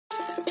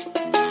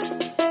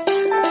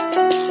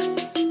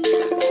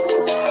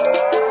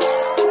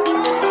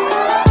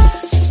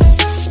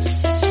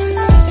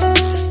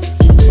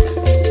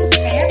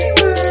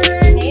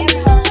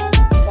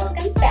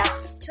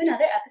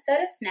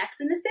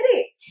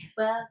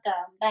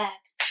Welcome back.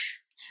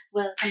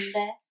 Welcome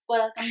back.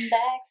 Welcome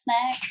back.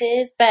 Snacks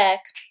is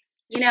back.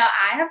 You know,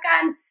 I have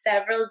gotten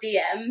several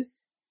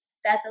DMs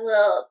that the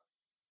little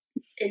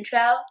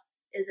intro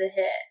is a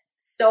hit.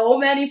 So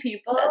many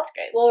people. That's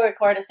great. We'll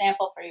record a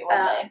sample for you one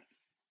day.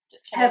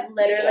 Just have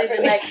literally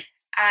been like,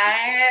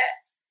 I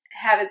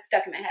have it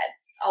stuck in my head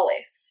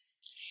always.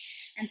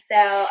 And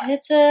so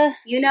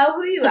you know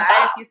who you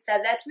are if you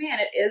said that to me, and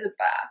it is a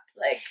bop.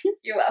 Like,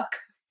 you're welcome.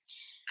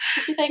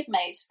 You thank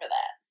Mace for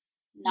that,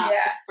 not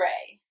the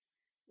spray,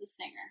 the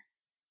singer.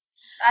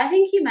 I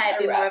think he might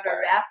be more of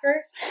a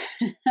rapper,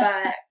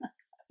 but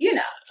you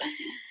know.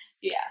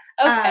 Yeah.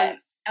 Okay.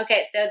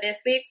 Okay, so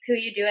this week's Who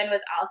You Doing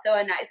was also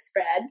a nice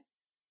spread.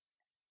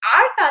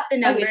 I thought the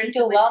numbers... we can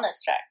do a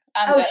wellness check.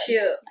 I'm good.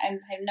 Shoot. I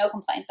have no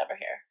complaints over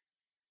here.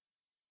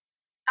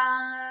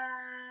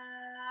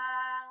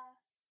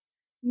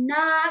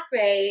 Not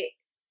great.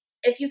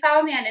 If you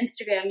follow me on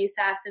Instagram, you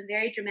saw some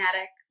very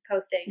dramatic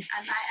posting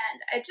on my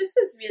end. I just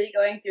was really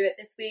going through it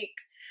this week.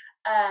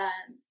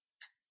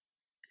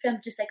 From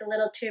just like a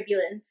little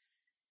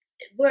turbulence.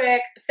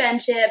 Work,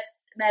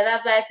 friendships, my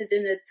love life is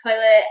in the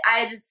toilet.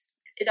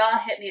 It all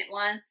hit me at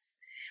once.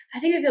 I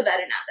think I feel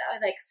better now, though.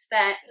 I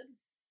spent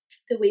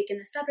the week in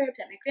the suburbs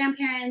at my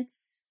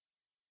grandparents.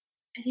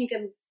 I think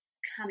I'm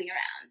coming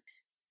around.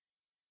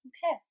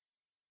 Okay.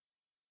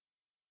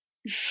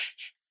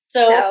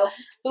 So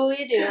Who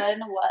You Doing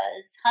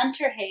was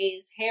Hunter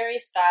Hayes, Harry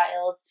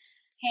Styles,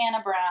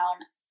 Hannah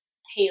Brown,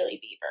 Hailey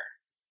Bieber.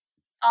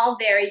 All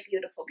very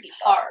beautiful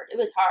people. It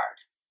was hard.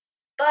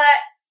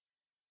 But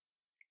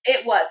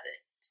it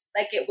wasn't.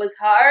 Like, it was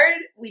hard,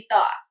 we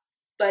thought,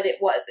 but it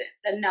wasn't.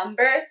 The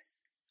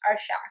numbers are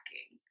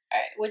shocking. All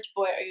right, which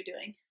boy are you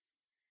doing?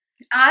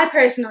 I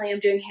personally am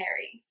doing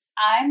Harry.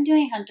 I'm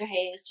doing Hunter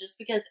Hayes just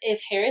because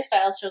if Harry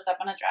Styles shows up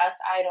in a dress,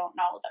 I don't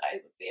know that I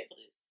would be able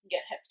to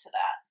get hip to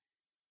that.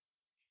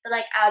 But,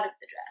 like, out of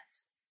the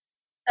dress.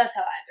 That's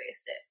how I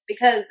based it.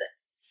 Because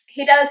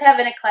he does have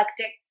an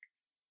eclectic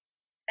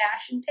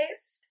fashion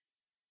taste.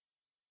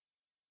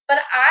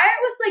 But I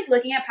was, like,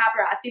 looking at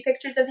paparazzi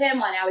pictures of him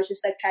when I was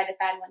just, like, trying to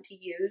find one to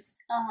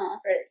use for,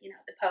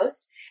 the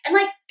post. And,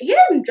 like, he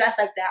doesn't dress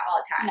like that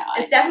all the time. No,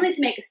 it's definitely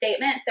to make a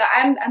statement, so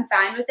I'm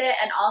fine with it.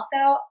 And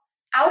also,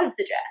 out of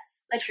the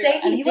dress. Like, true.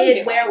 Say he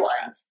did wear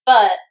one.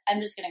 But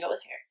I'm just going to go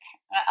with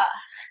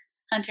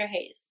Hunter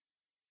Hayes.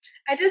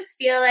 I just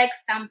feel like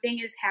something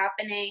is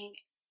happening.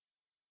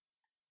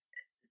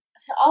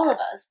 To all of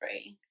us,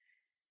 Brie.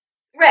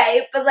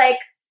 Right, but, like,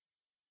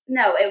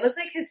 no, it was,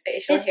 like, his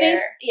facial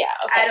hair. Yeah,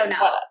 okay. I don't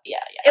know.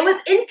 Yeah. It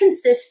was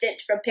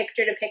inconsistent from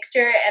picture to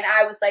picture, and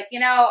I was like,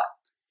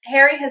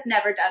 Harry has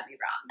never done me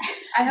wrong.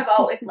 I have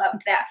always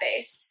loved that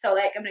face, so,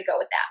 like, I'm going to go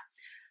with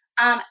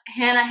that.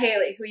 Hannah,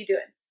 Hailey, who are you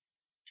doing?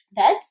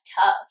 That's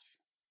tough.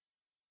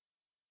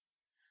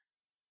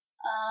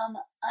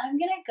 I'm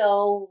going to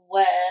go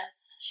with,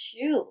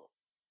 Hailey.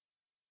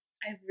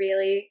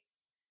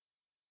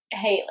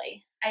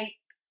 I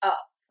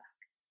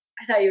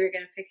thought you were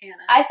going to pick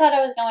Hannah. I thought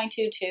I was going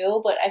to,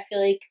 too, but I feel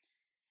like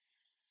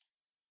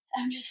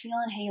I'm just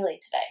feeling Hailey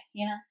today,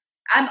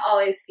 I'm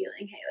always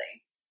feeling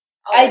Hailey.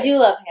 Always. I do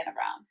love Hannah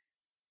Brown.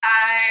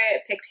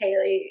 I picked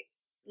Hailey,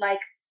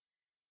 like,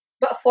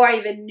 before I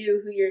even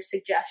knew who your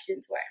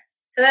suggestions were.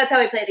 So that's how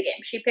we play the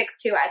game. She picks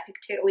two, I pick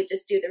two. We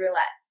just do the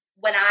roulette.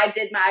 When I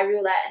did my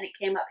roulette and it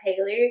came up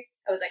Hailey,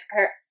 I was like,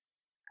 her.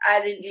 I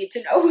didn't need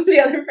to know who the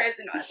other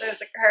person was. So I was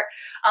like, her.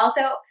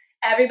 Also,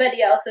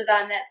 everybody else was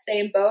on that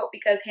same boat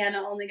because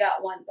Hannah only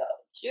got one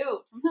vote.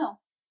 Shoot, from who?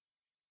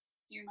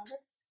 You remember?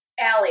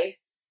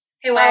 Allie.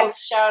 Hey, Wags.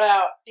 Shout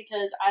out,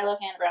 because I love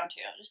Hannah Brown,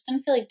 too. I just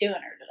didn't feel like doing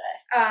her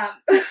today.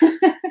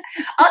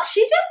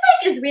 She just,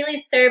 like, is really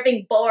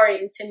serving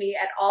boring to me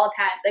at all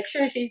times. Like,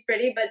 sure, she's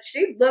pretty, but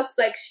she looks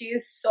like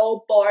she's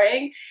so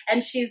boring,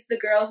 and she's the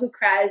girl who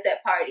cries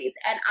at parties.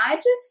 And I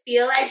just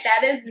feel like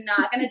that is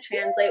not going to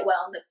translate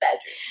well in the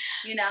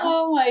bedroom,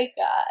 Oh, my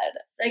God.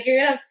 Like, you're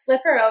going to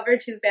flip her over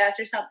too fast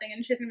or something,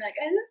 and she's going to be like,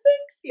 I just,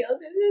 like, feel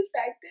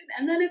disrespected.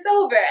 And then it's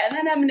over. And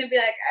then I'm going to be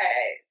like, all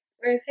right,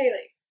 where's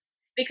Hailey?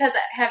 Because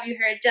have you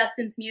heard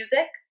Justin's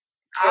music?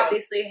 True.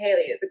 Obviously,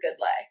 Hailey is a good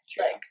lay.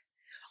 True. Like,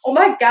 oh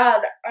my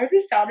God, I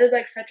just sounded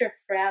like such a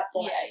frat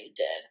boy. Yeah, you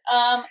did.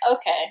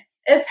 Okay.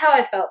 It's how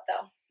I felt,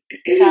 though.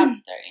 Top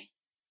 3.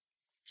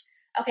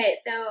 Okay,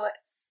 so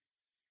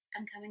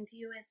I'm coming to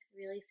you with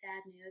really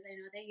sad news. I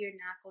know that you're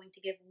not going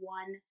to give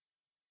one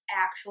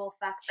actual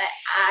fuck, but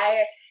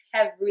I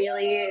have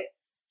really,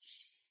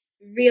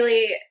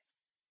 really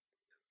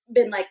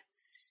been, like,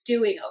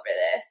 stewing over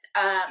this.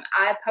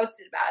 I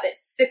posted about it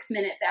 6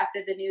 minutes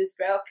after the news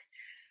broke.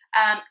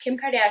 Kim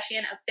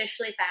Kardashian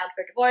officially filed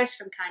for divorce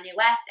from Kanye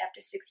West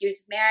after 6 years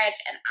of marriage,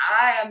 and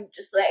I am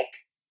just,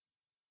 like...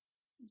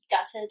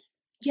 Gutted?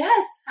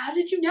 Yes! How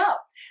did you know?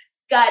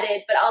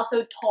 Gutted, but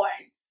also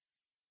torn.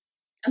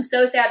 I'm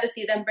so sad to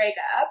see them break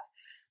up,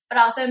 But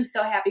also, I'm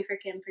so happy for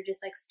Kim for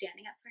just, like,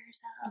 standing up for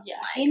herself.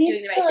 Yeah, like, he needs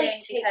doing the right to, like,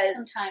 thing take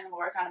some time and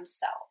work on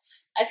himself.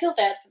 I feel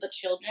bad for the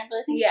children,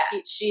 but I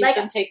think she's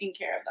been taking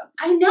care of them.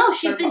 I know,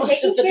 she's been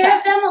taking care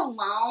of them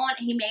alone.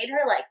 He made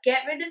her, like,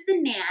 get rid of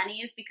the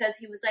nannies because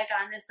he was, like,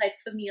 on this, like,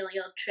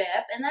 familial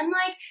trip. And then,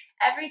 like,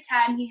 every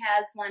time he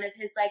has one of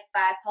his, like,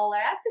 bipolar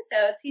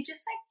episodes, he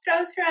just, like,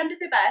 throws her under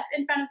the bus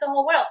in front of the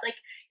whole world.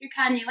 Like, you're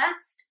Kanye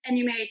West and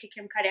you're married to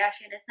Kim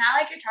Kardashian. It's not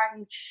like you're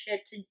talking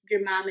shit to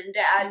your mom and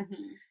dad.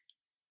 Mm-hmm.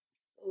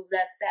 Ooh,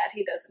 that's sad.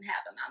 He doesn't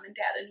have a mom and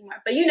dad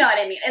anymore. But you know what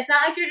I mean. It's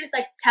not like you're just,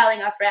 like,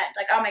 telling a friend,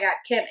 like, oh, my God,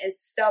 Kim is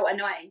so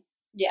annoying.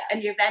 Yeah.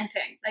 And you're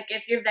venting. Like,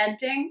 if you're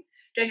venting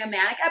during a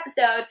manic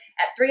episode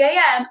at 3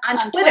 a.m.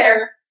 on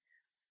Twitter,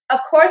 of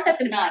course that's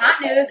going to be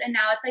hot news, and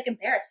now it's, like,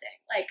 embarrassing.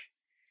 Like,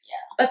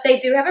 yeah. But they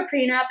do have a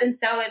prenup, and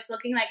so it's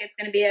looking like it's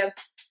going to be a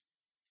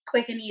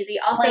quick and easy.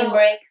 Also, plain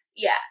break.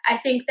 Yeah, I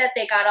think that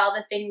they got all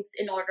the things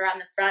in order on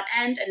the front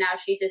end, and now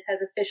she just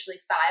has officially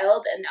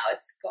filed, and now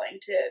it's going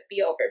to be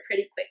over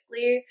pretty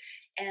quickly.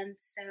 And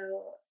so,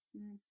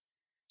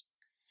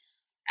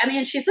 I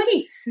mean, she's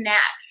looking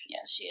snatched.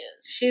 Yeah, she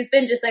is. She's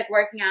been just, like,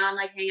 working out and,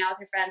 like, hanging out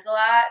with her friends a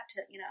lot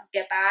to, you know,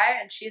 get by,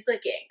 and she's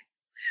looking,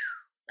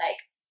 like,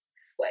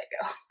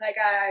 fuego. Like,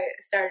 I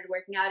started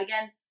working out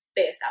again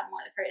based on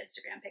one of her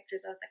Instagram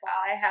pictures. I was like,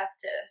 wow, I have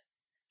to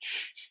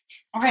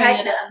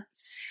tighten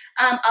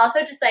up.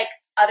 Also, just, like,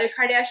 other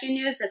Kardashian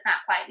news that's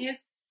not quite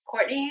news,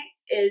 Kourtney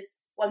is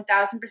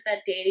 1,000%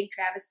 dating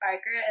Travis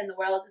Barker, and the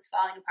world is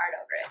falling apart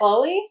over it.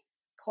 Chloe?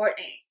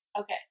 Kourtney.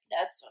 Okay,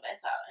 that's what I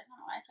thought. I don't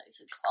know why I thought you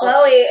said Chloe.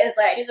 Chloe is,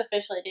 like, she's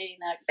officially dating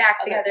that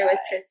back together with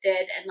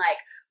Tristan, and, like,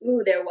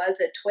 ooh, there was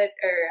a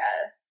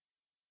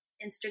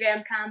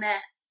Instagram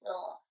comment,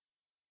 little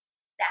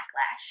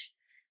backlash,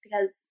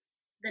 because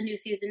the new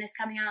season is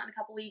coming out in a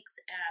couple weeks,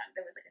 and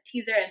there was, like, a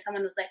teaser, and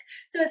someone was like,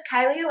 so is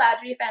Kylie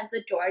allowed to be friends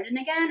with Jordan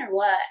again, or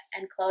what?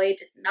 And Chloe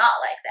did not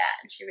like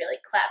that, and she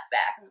really clapped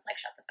back and was like,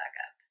 shut the fuck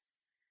up.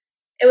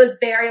 It was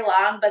very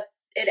long, but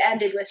it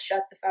ended with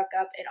shut the fuck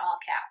up in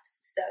all caps,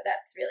 so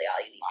that's really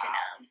all you need to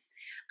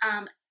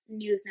know.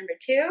 News number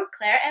 2,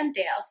 Claire and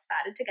Dale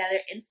spotted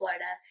together in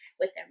Florida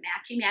with their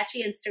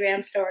matchy-matchy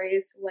Instagram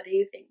stories. What do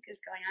you think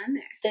is going on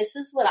there? This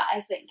is what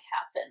I think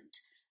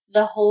happened.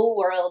 The whole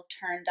world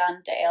turned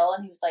on Dale,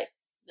 and he was like,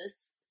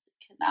 this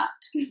cannot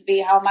be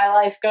how my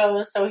life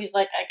goes. So he's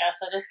like, I guess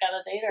I just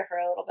gotta date her for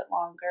a little bit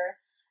longer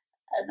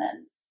and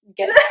then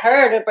get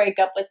her to break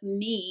up with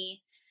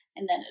me,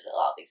 and then it'll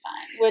all be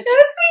fine. Which,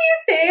 that's what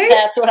you think?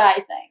 That's what I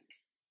think.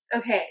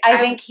 Okay. I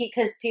think he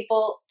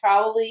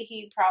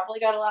probably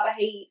got a lot of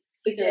hate.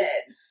 He did.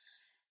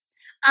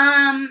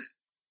 And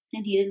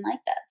he didn't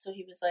like that. So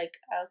he was like,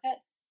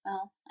 okay,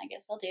 well, I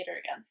guess I'll date her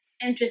again.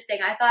 Interesting.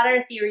 I thought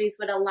our theories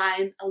would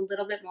align a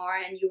little bit more,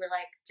 and you were,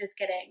 like, just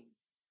getting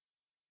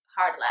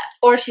hard left.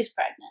 Or she's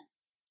pregnant.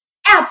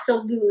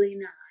 Absolutely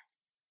not.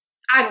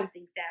 I don't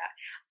think that.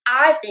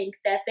 I think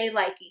that they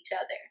like each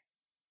other.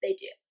 They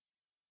do.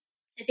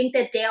 I think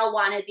that Dale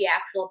wanted the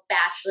actual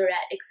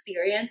bachelorette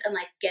experience and,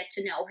 like, get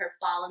to know her,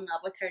 fall in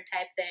love with her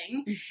type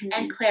thing. Mm-hmm.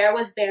 And Claire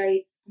was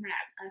very, I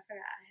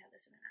forgot I had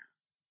this in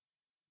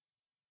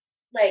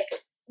my mouth. Like,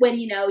 when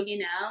you know, you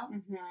know.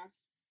 Mm-hmm.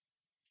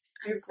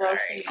 You're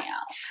grossing me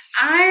out.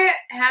 I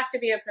have to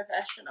be a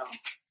professional.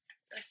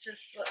 That's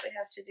just what we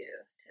have to do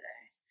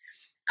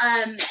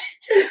today.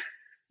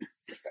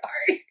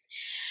 Sorry.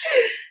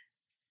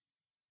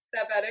 Is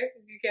that better?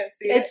 If you can't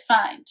see it. It's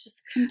fine.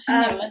 Just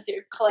continue with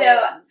your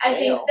Claire. So I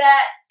think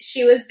that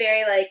she was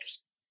very, like,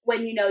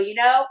 when you know, you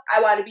know.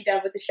 I want to be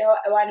done with the show.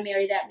 I want to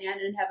marry that man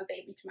and have a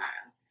baby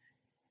tomorrow.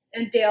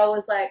 And Dale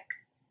was like,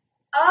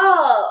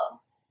 oh.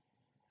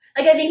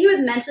 Like, I think he was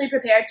mentally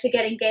prepared to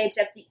get engaged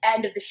at the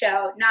end of the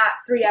show, not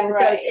 3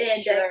 episodes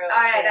in. True, like,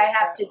 all right, I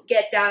have to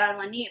get down on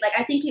one knee. Like,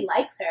 I think he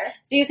likes her.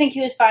 So you think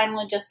he was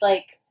finally just,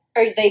 like,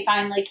 or they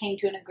finally came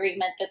to an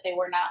agreement that they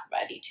were not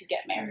ready to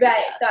get married?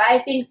 Right. So I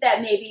think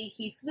that maybe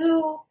he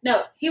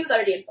was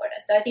already in Florida.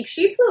 So I think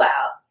she flew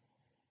out,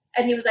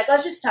 and he was like,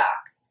 let's just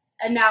talk.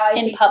 And now I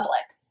think... In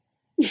public.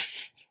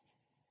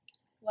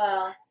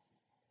 Well...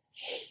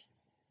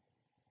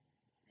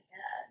 I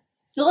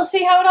guess. We'll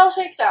see how it all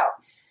shakes out.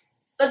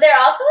 But they're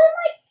also in,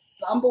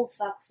 like,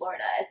 bumblefuck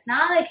Florida. It's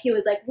not like he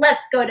was like,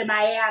 let's go to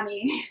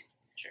Miami.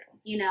 True.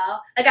 You know?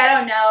 Like, I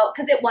don't know.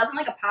 Because it wasn't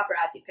like a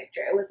paparazzi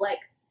picture. It was like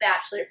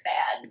Bachelor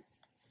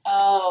fans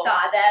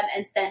saw them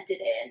and sent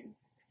it in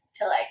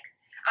to, like,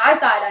 I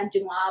saw it on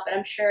Deuxmoi, but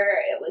I'm sure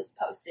it was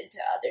posted to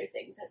other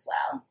things as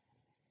well.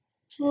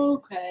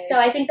 Okay. So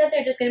I think that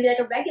they're just going to be like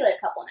a regular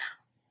couple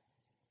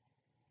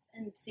now.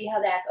 And see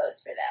how that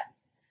goes for them.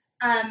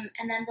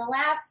 And then the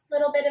last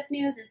little bit of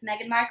news is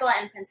Meghan Markle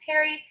and Prince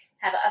Harry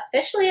have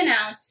officially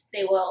announced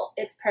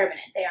it's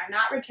permanent. They are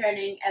not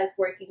returning as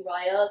working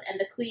royals, and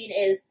the Queen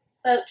is,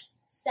 quote,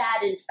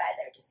 saddened by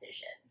their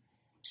decision.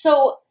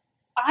 So,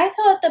 I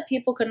thought that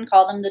people couldn't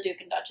call them the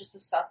Duke and Duchess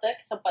of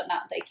Sussex, but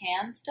now they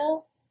can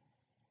still?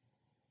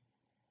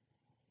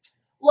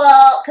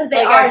 Well, because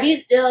they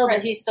he's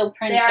still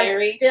Prince Harry?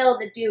 They are still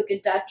the Duke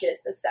and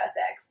Duchess of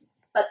Sussex,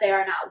 but they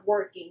are not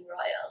working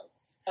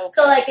royals. Okay.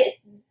 So, like,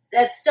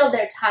 that's still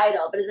their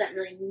title, but it doesn't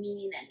really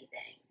mean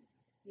anything,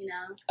 you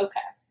know? Okay.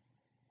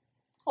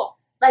 Cool.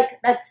 Like,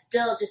 that's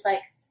still just,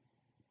 like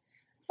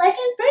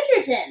in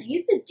Bridgerton,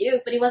 he's the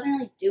Duke, but he wasn't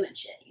really doing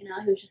shit, you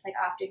know? He was just, like,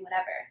 off doing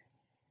whatever.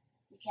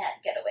 You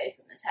can't get away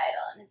from the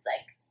title, and it's,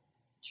 like...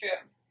 True.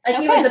 Like,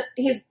 Okay.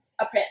 he's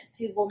a prince.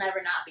 He will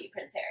never not be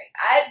Prince Harry.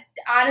 I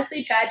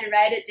honestly tried to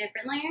write it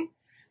differently.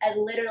 I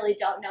literally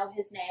don't know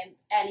his name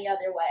any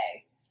other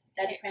way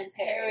than Prince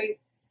Harry.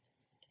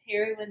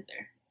 Harry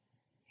Windsor.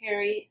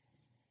 Harry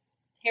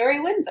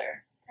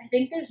Windsor. I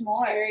think there's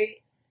more.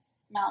 Harry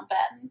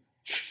Mountbatten.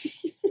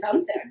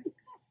 Something.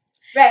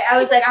 Right, I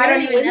was like, I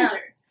don't Harry even know.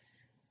 Windsor.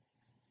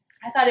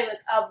 I thought it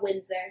was of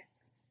Windsor.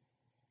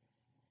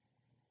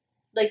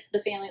 Like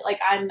the family, like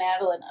I'm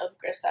Madeline of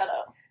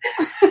Grosseto.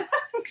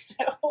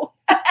 So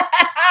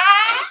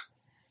I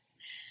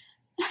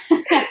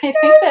think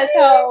that's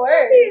how it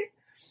works.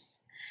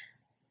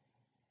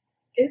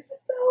 Is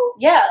it though?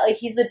 Yeah, like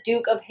he's the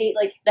Duke of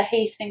like the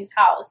Hastings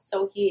house.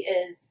 So he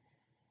is,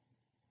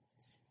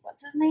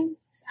 what's his name?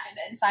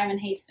 Simon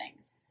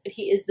Hastings. But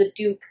he is the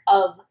Duke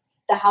of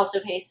the House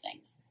of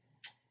Hastings.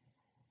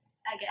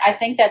 I guess. I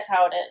think that's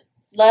how it is.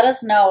 Let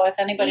us know if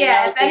anybody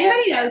knows if the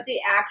anybody answer. knows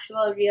the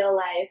actual real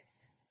life.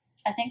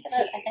 I think I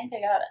got it. I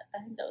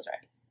think that was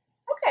right.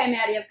 Okay,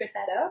 Maddie of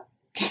Grosseto.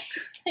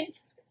 Thanks.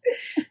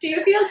 Do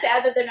you feel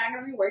sad that they're not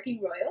going to be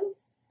working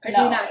royals? Or do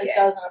No, you not care? it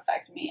doesn't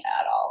affect me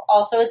at all.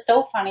 Also, it's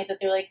so funny that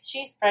they're like,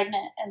 she's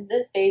pregnant and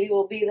this baby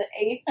will be the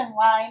 8th in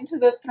line to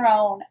the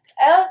throne.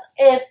 As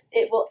if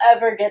it will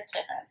ever get to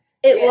him.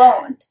 It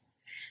won't.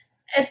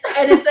 It's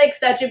like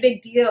such a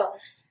big deal,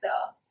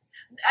 though.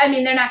 I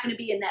mean, they're not going to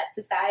be in that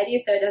society,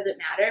 so it doesn't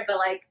matter. But,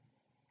 like,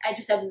 I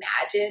just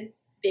imagine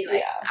being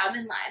like, I'm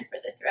in line for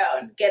the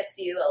throne gets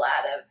you a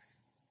lot of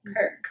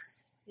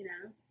perks, you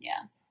know?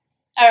 Yeah.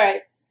 All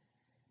right.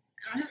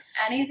 I don't have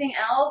anything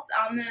else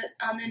on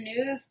the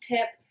news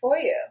tip for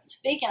you.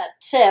 Speaking of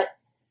tip,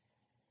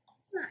 Oh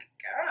my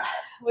god.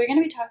 we're going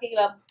to be talking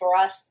about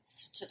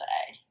breasts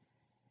today.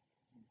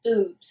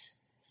 Boobs.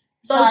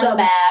 Bosoms. Fun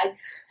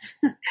bags.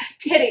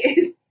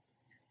 Titties.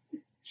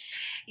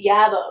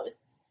 Yabos.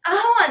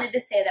 I wanted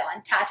to say that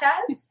one.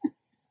 Tatas.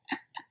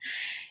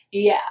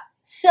 Yeah.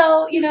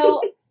 So, you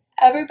know,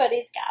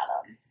 everybody's got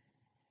them.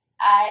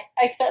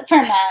 Except for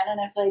men, and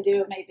if they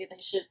do, maybe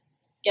they should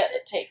get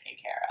it taken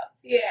care of.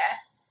 Yeah.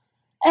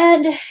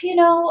 And, you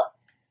know,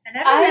 I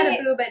never had a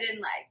boob I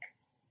didn't like.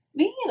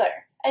 Me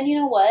either. And you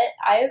know what?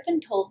 I have been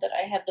told that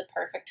I have the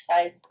perfect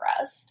size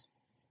breast.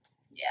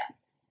 Yeah.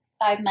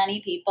 By many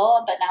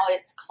people, but now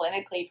it's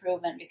clinically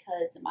proven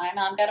because my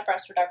mom got a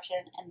breast reduction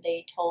and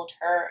they told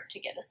her to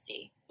get a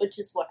C, which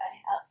is what I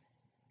have.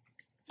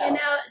 So, You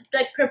know,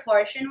 like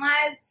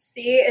proportion-wise,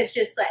 C is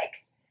just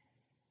like,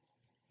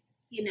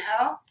 you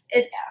know,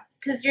 it's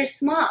because you're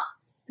small.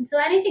 And so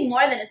anything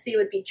more than a C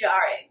would be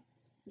jarring.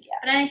 Yeah.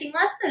 But anything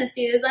less than a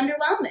C is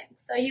underwhelming.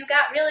 So you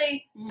got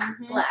really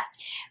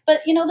blessed.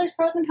 But, you know, there's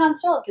pros and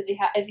cons to it because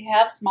if you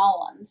have small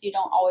ones, you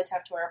don't always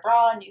have to wear a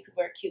bra and you could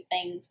wear cute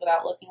things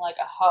without looking like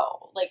a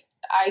hoe. Like,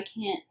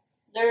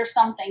 there are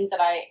some things that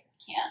I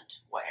can't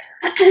wear.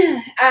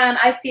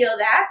 I feel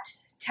that.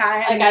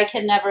 Times. Like, I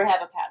can never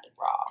have a padded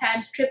bra.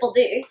 Times triple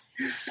D.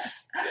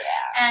 Yeah.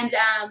 And,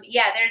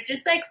 there's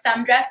just, like,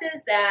 some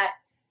dresses that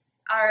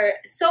are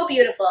so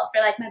beautiful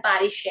for, like, my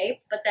body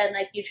shape, but then,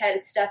 like, you try to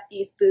stuff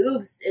these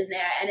boobs in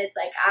there, and it's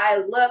like, I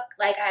look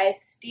like I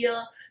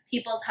steal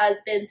people's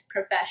husbands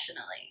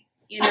professionally,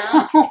 you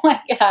know? Oh, my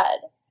God.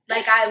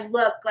 Like, I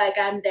look like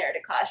I'm there to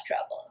cause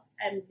trouble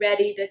and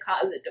ready to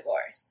cause a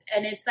divorce.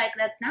 And it's like,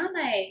 it's not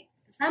my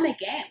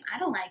game. I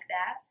don't like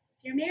that.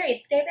 If you're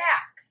married, stay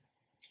back.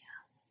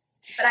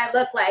 But I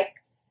look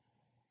like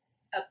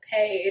a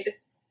paid...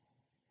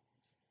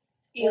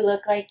 You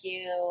look like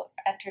you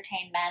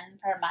entertain men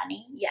for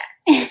money.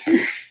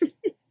 Yes.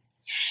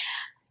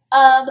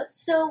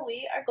 So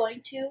we are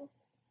going to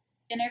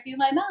interview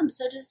my mom.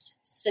 So just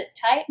sit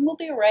tight and we'll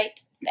be right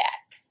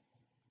back.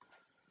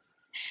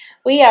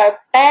 We are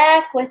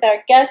back with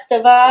our guest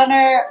of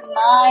honor,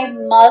 my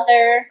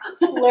mother,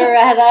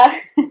 Loretta.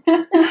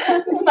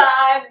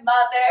 My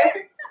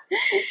mother.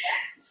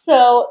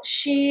 So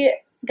she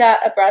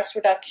got a breast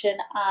reduction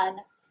on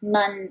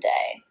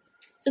Monday.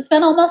 So it's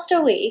been almost a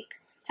week.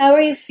 How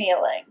are you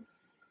feeling?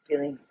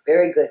 Feeling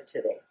very good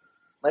today.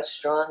 Much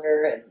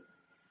stronger and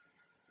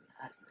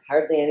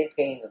hardly any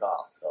pain at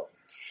all. So,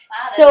 Wow,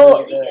 that's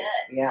really good.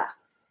 Yeah.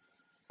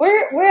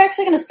 We're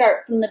actually going to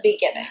start from the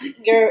beginning.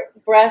 Your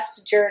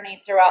breast journey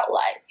throughout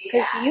life.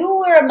 Because Yeah. you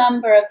were a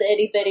member of the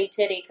Itty Bitty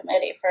Titty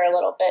Committee for a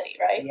little bitty,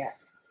 right?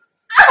 Yes.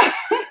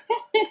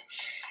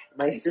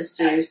 My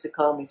sister used to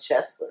call me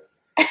chestless.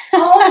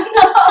 Oh,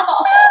 no.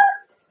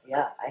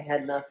 Yeah, I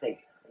had nothing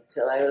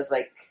until I was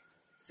like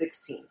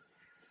 16.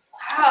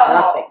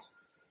 Wow. Nothing.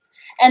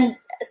 And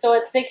so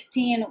at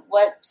 16,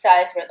 what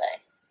size were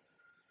they?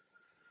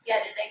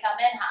 Yeah, did they come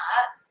in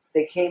hot?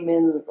 They came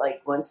in,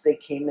 like, once they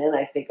came in,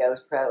 I think I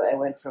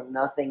went from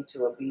nothing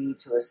to a B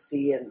to a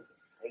C in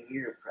a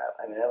year,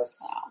 probably. I mean, I was,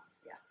 Wow.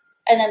 yeah.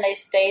 And then they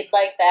stayed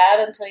like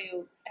that until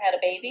you had a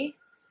baby?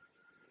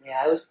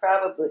 Yeah, I was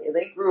probably,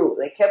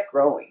 they kept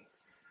growing.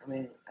 I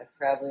mean, I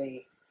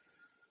probably,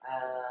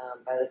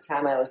 by the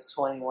time I was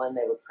 21,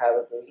 they were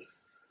probably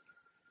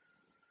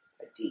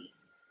a D.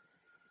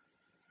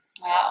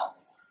 Wow.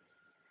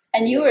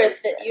 And you're a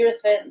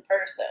thin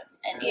person,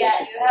 and Yeah,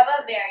 you have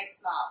a very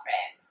small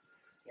frame.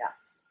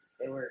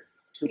 They were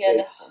too you had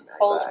big to for my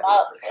hold body, them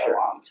up for for sure. a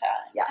long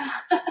time.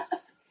 Yeah.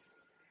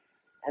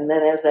 And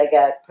then as I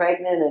got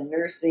pregnant and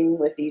nursing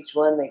with each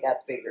one, they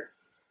got bigger.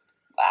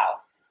 Wow.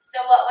 So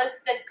what was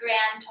the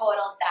grand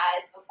total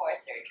size before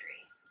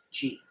surgery?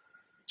 G.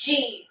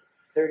 G.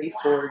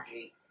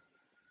 34G.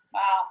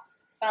 Wow.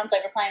 Sounds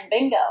like we're playing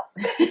bingo.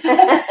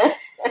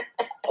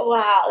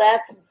 Wow,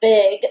 that's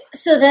big.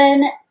 So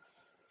then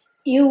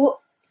you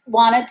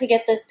wanted to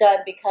get this done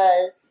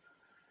because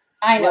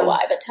I know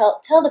why, but tell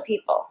the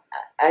people.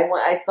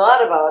 I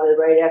thought about it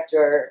right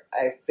after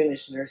I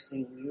finished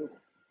nursing you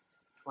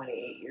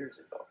 28 years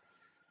ago.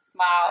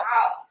 Wow.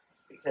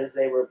 Because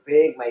they were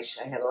big. I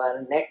had a lot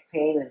of neck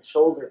pain and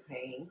shoulder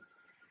pain.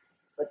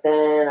 But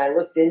then I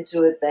looked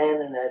into it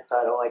then and I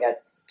thought, oh, I got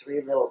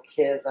 3 little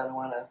kids. I don't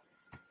want to.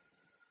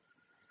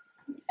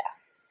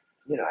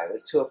 Yeah. I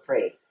was too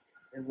afraid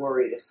and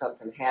worried if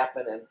something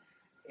happened. And,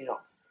 you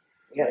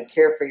got to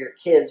care for your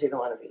kids. You don't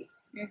want to be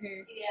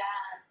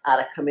Yeah. out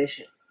of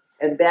commission.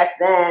 And back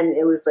then,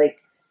 it was like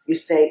you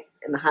stay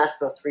in the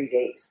hospital 3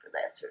 days for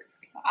that surgery.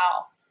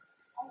 Wow.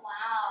 Oh,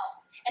 wow.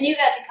 And you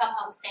got to come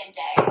home same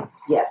day.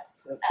 Yeah.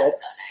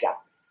 That's so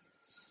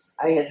nice.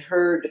 I had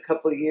heard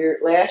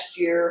last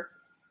year,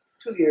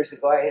 2 years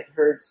ago, I had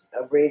heard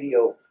a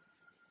radio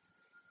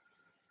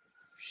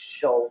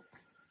show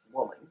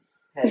woman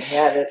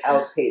had it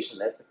outpatient.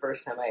 That's the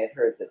first time I had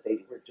heard that they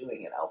were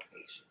doing it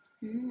outpatient.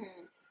 Mm.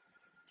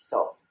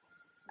 So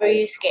Were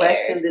you I scared?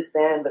 questioned it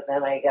then, but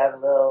then I got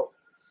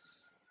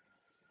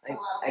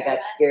I got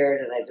nervous.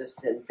 scared and I just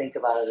didn't think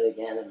about it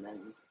again. And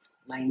then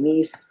my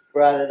niece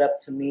brought it up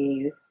to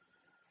me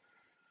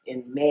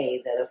in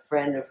May that a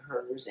friend of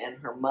hers and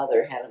her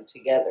mother had them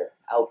together,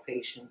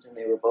 outpatient, and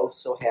they were both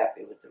so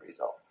happy with the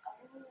results.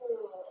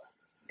 Ooh.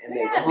 And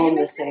they were home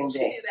the same Should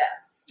day. do that.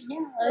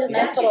 Yeah, Yeah.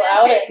 nice little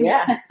outing.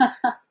 Yeah.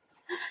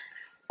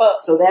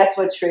 But So that's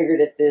what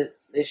triggered it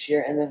this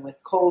year. And then with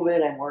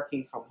COVID, I'm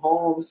working from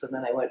home. So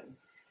then I went.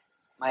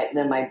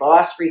 Then my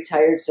boss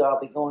retired, so I'll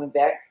be going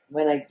back.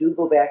 When I do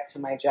go back to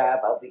my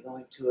job, I'll be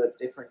going to a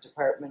different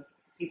department.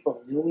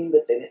 People knew me,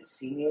 but they didn't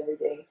see me every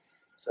day.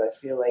 So I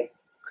feel like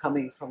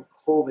coming from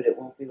COVID, it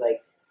won't be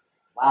like,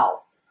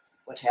 wow,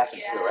 what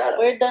happened to Loretta?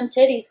 where'd them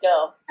titties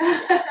go?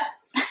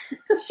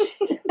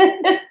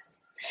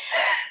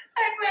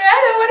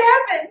 Loretta, what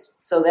happened?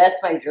 So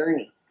that's my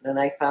journey. Then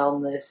I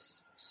found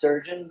this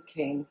surgeon,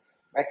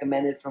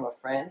 recommended from a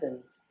friend, and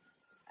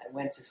I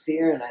went to see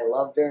her, and I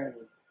loved her, and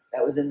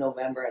that was in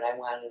November, and I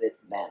wanted it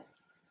then.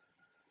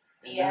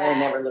 And then I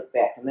never looked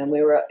back. And then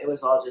it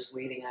was all just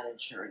waiting on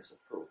insurance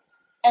approval.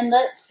 And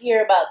let's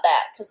hear about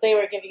that, because they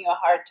were giving you a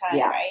hard time,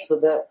 Yeah, right?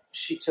 so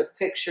she took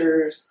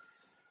pictures.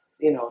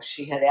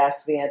 She had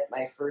asked me at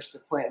my first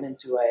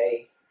appointment,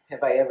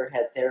 have I ever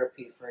had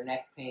therapy for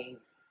neck pain?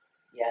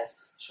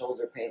 Yes.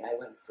 Shoulder pain, I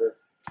went for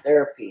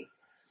therapy.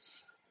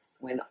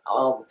 When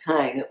all the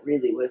time, it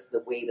really was the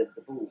weight of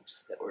the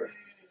boobs that were.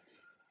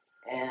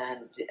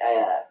 And,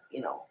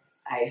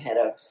 I had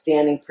a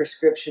standing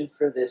prescription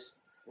for this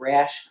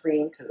rash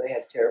cream because I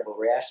have terrible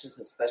rashes,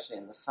 especially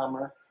in the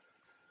summer.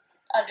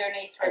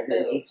 Underneath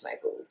boobs. My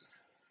boobs.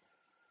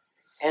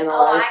 And a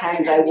lot of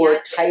times I wore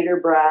tighter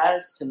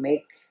bras to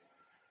make,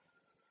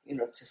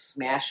 to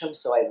smash them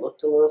so I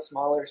looked a little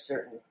smaller.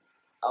 Certain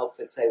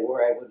outfits I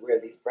would wear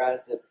these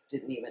bras that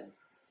didn't even,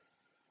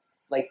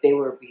 like they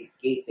would be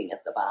gaping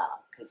at the bottom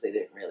because they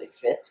didn't really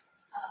fit.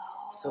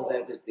 Oh. So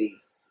that would be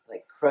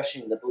like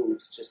crushing the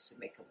boobs just to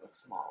make them look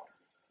smaller.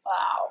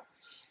 Wow.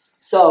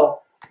 So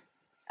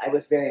I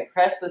was very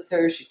impressed with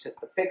her. She took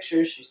the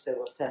pictures. She said,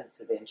 we'll send it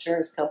to the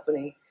insurance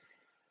company,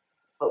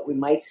 but we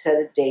might set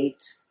a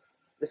date.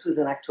 This was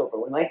in October.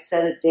 We might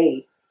set a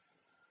date,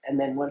 and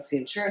then once the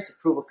insurance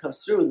approval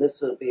comes through,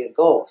 this will be a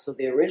go. So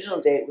the original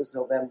date was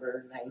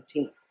November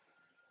 19th.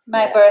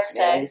 My birthday.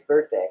 Natalie's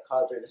birthday. I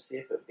called her to see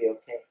if it would be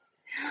okay.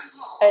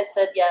 I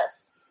said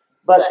yes.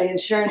 But the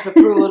insurance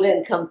approval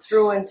didn't come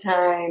through in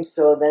time,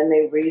 so then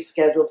they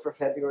rescheduled for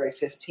February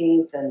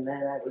 15th, and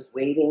then I was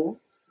waiting.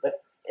 But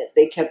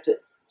they kept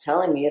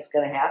telling me it's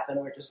going to happen.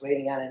 We're just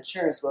waiting on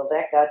insurance. Well,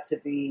 that got to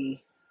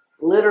be,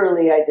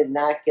 literally, I did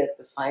not get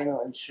the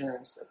final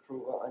insurance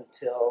approval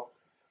until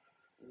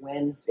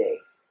Wednesday.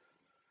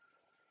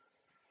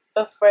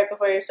 Right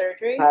before your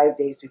surgery? 5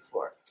 days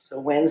before. So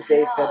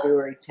Wednesday, Wow.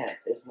 February 10th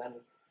is when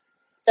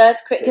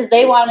That's crazy, because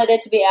they wanted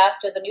it to be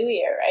after the new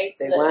year, right?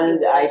 they So that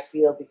wanted you it, I would-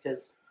 feel,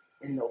 because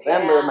in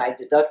November my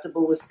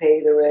deductible was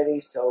paid already,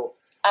 so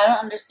I don't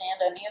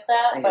understand any of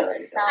that, I but know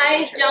it you sounds I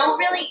interesting. don't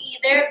really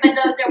either, but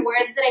those are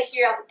words that I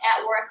hear at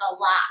work a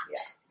lot.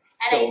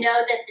 Yeah. And I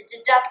know that the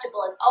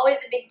deductible is always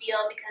a big deal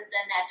because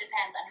then that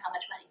depends on how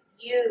much money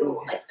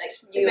you, like the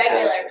You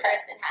regular have to.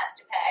 person, has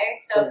to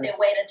pay. So So if they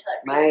wait until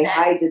it my resets,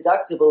 high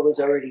deductible was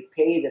already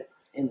paid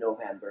in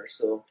November,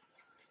 so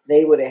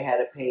they would have had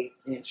to pay.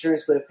 The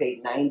insurance would have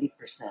paid 90%.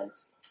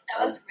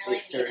 That was really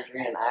the neat of surgery,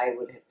 them. and I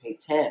would have paid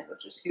 10,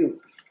 which is huge.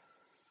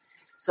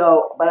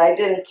 So, but I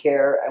didn't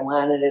care. I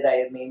wanted it. I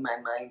had made my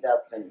mind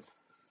up, and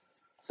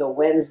so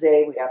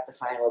Wednesday we got the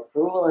final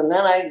approval, and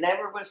then I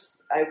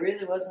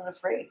really wasn't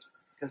afraid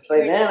because by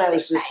You were then just I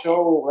was just excited.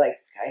 so like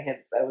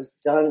I was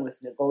done with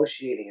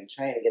negotiating and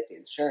trying to get the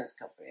insurance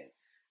company.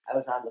 I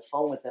was on the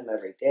phone with them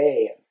every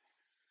day, and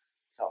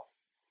so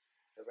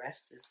the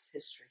rest is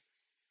history.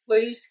 Were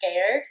you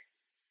scared?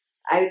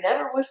 I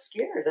never was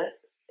scared.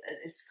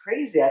 It's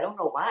crazy. I don't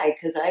know why,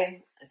 because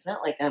it's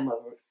not like I'm a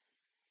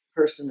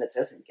person that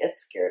doesn't get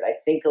scared. I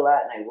think a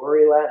lot and I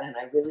worry a lot, and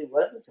I really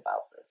wasn't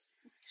about this.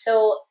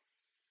 So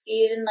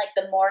even like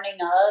the morning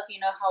of, you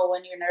know how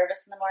when you're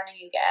nervous in the morning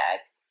you gag?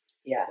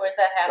 Yeah. Was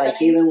that happening?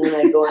 Like even when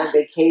I go on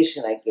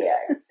vacation, I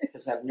gag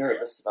because I'm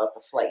nervous about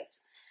the flight.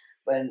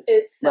 When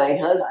It's so my funny.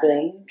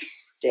 husband,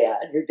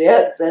 your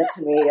dad said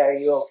to me, "Are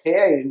you okay?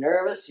 Are you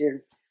nervous?"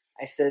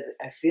 I said,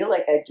 "I feel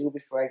like I do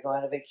before I go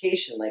on a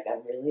vacation. Like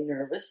I'm really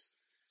nervous.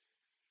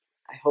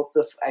 I hope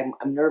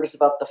I'm nervous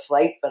about the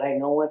flight, but I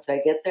know once I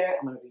get there,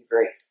 I'm going to be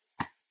great."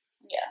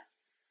 Yeah.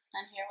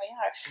 And here we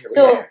are. Here we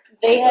So are.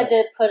 they had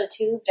to put a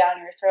tube down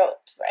your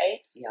throat,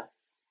 right? Yeah.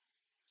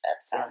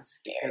 That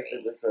sounds Because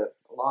scary. it was a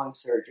long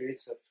surgery.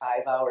 It's a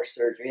 5-hour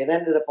surgery. It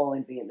ended up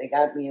only being, they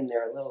got me in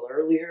there a little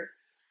earlier.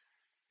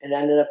 It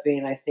ended up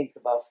being, I think,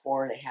 about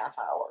 4.5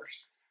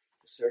 hours,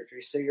 the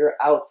surgery. So you're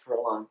out for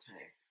a long time.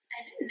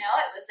 I didn't know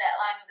it was that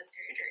long of a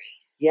surgery.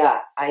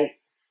 Yeah,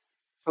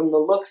 from the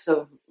looks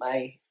of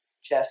my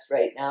chest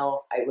right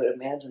now, I would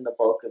imagine the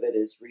bulk of it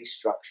is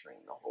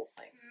restructuring the whole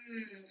thing.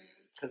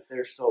 Because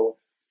they're so,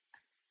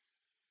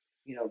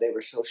 they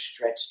were so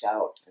stretched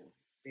out and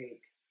big.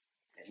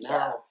 And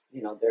now,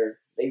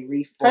 they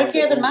reformed.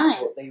 Procure the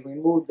mind. They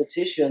removed the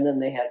tissue and then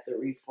they had to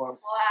reform.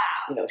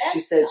 Wow. She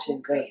that's said so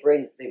she's going to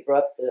crazy. they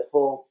brought the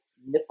whole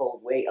nipple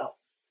way up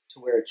to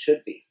where it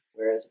should be.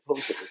 Whereas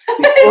opposed to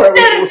before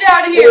Instead of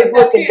down it here, was it's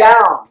up looking here.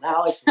 down.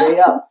 Now it's way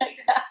up. Oh my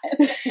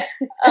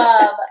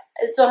God.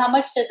 So how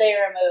much did they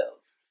remove?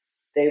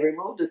 They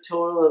removed a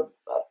total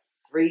of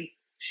 3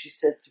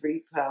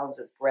 pounds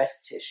of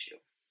breast tissue.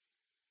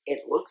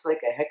 It looks like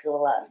a heck of a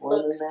lot more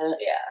than that.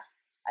 Yeah.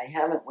 I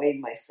haven't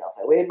weighed myself.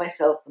 I weighed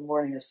myself the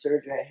morning of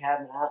surgery. I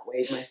have not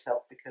weighed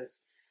myself because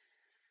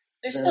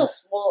They're still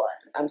swollen.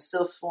 I'm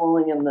still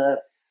swollen, and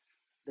the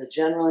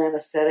general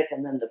anesthetic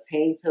and then the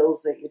pain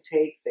pills that you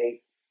take,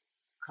 they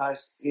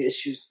cause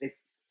issues. The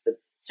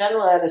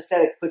general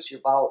anesthetic puts your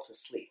bowel to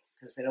sleep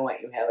because they don't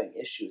want you having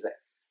issues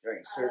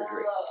during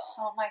surgery.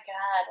 Oh my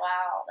God!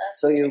 Wow,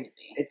 that's So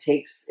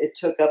crazy. it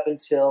took up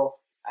until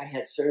I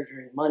had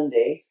surgery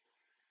Monday,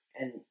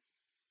 and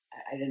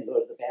I didn't go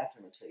to the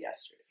bathroom until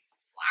yesterday.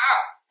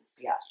 Wow.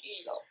 Yeah,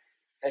 Jeez. so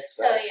that's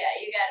So yeah,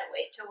 you gotta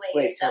wait to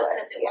weigh yourself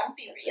because it won't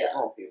be real. It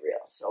won't be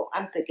real. So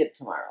I'm thinking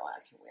tomorrow I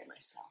can weigh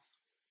myself.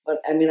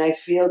 But I mean, I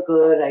feel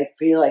good. I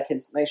feel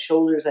my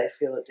shoulders. I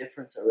feel a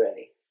difference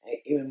already.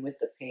 Even with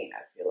the pain,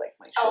 I feel like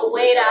my shoulders A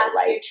weight are off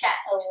light. your chest.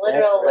 A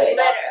literal weight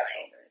off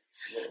Literally.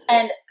 your shoulders.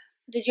 And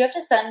did you have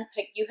to send?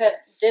 You had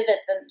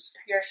divots in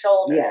your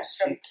shoulders Yes,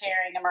 from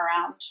carrying them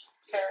around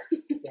for.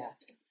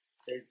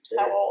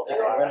 How old you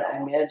are? I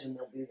imagine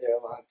they'll be there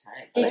a long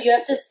time. Did you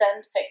have to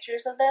send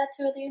pictures of that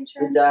to the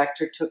insurance? The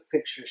doctor took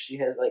pictures. She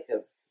had like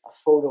a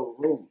photo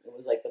room. It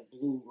was like a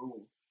blue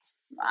room.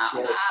 Wow. She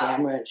had a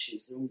camera and she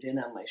zoomed in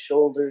on my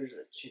shoulders.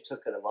 And she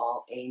took it of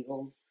all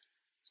angles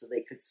so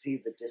they could see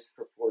the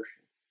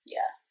disproportion. Yeah.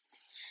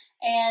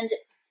 And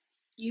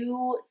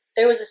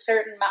there was a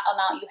certain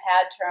amount you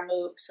had to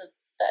remove so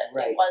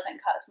that it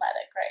wasn't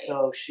cosmetic, right?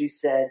 So she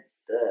said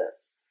the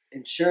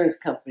insurance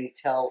company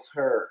tells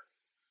her,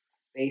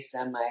 based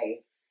on my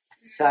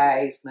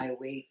size, my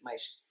weight, my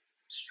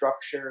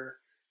structure,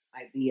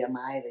 my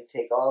BMI, they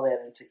take all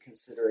that into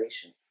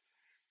consideration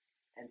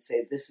and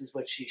say this is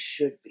what she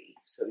should be.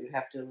 So you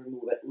have to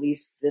remove at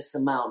least this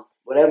amount,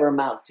 whatever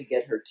amount, to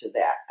get her to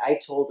that. I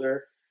told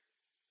her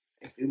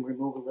if you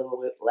remove a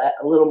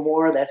little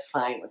more, that's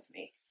fine with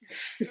me.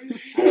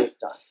 I was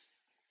done.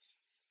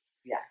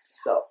 Yeah.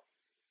 So.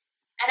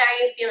 And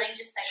are you feeling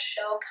just like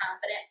so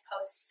confident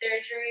post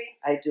surgery?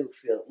 I do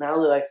feel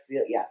now that I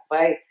feel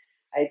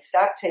I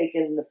stopped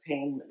taking the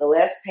pain. The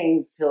last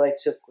pain pill I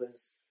took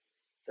was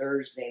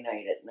Thursday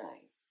night at 9.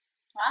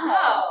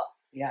 Wow.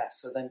 Yeah,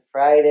 so then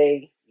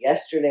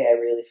yesterday I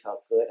really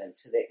felt good, and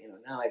today,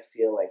 now I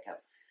feel like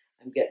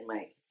I'm getting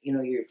my,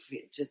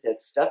 just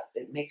that stuff.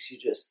 It makes you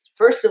just,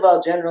 first of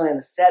all, general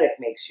anesthetic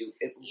wipes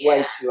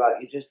you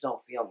out. You just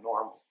don't feel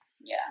normal.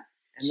 Yeah.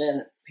 And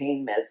then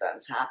pain meds on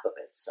top of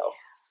it, so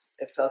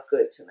it felt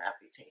good to not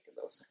be taking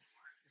those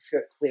anymore. I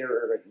feel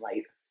clearer and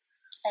lighter.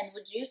 And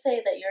would you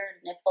say that your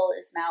nipple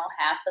is now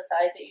half the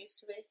size it used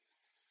to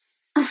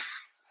be?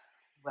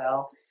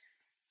 Well,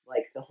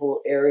 like the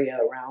whole area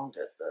around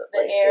it, the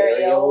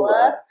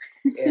areola.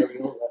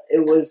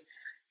 It was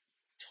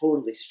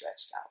totally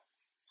stretched out.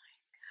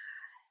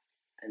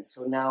 And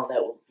so now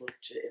it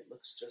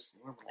looks just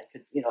normal. I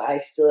could, I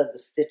still have the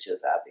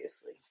stitches,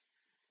 obviously.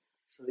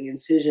 So So the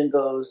incision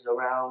goes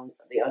around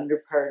the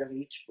under part of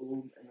each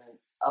boob and then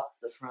up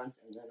the front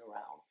and then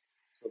around.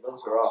 So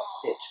those are all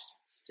stitched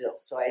still.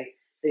 So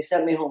they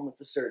sent me home with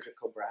the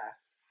surgical bra.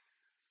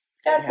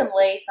 It's got I some have to-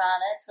 lace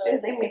on it, so Yeah,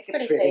 it's, they make it's it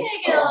pretty pretty. tasty.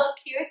 Make it a little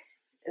cute.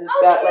 And it's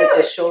Oh, got like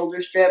a cute.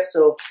 shoulder strap,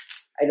 so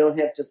I don't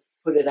have to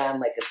put it on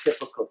like a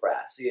typical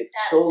bra. So you have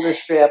That's shoulder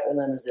nice. strap and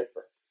then a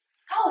zipper.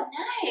 Oh,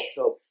 nice.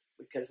 So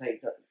because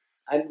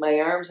my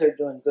arms are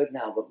doing good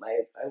now, but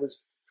I was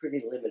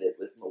pretty limited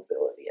with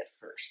mobility at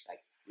first. I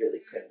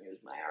really couldn't use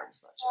my arms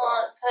much at all.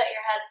 Well, put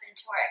your husband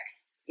to work.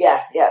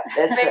 Yeah,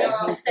 that's Bring a right.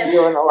 little He's been sip.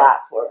 doing a lot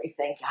for me,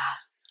 thank God.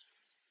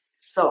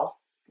 So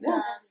yeah.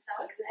 That's so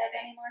Do you have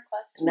any exciting. more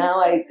questions?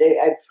 Now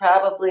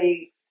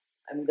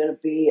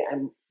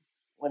I'm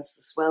once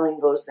the swelling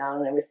goes down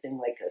and everything,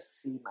 like a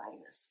C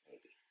minus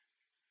maybe.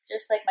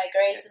 Just like my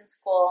grades in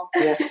school.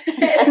 Yeah.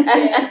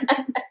 Same.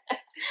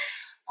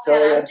 So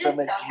Man, I I'm went just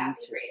from a so G happy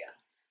to for C. you.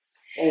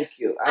 Thank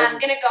you. I'm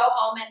gonna go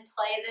home and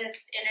play this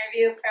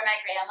interview for my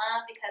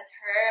grandma because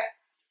her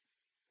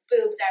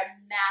boobs are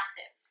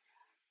massive.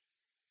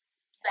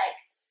 Like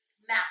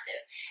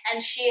massive. And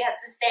she has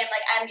the same,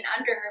 like, I mean,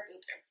 under her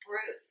boobs are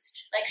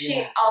bruised. Like, she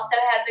Yeah. also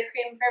has a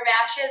cream for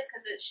rashes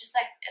because it's just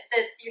like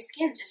your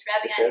skin's just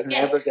rubbing It on your doesn't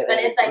skin. ever get But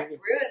any it's like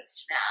bigger.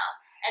 bruised now.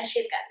 And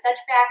she's got such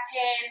back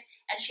pain,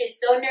 and she's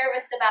so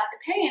nervous about the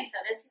pain, so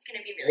this is going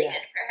to be really Yeah.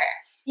 good for her.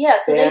 Yeah,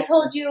 so they Yeah.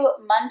 told you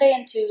Monday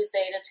and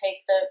Tuesday to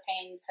take the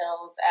pain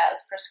pills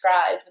as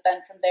prescribed, but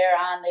then from there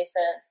on they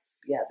said,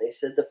 Yeah, they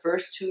said the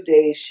first 2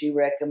 days she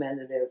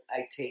recommended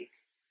I take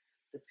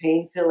the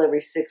pain pill every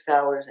 6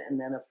 hours and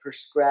then a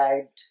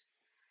prescribed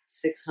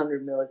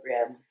 600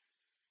 milligram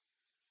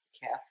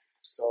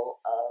capsule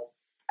of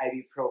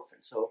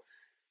ibuprofen. So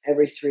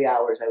every 3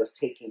 hours I was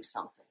taking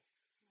something.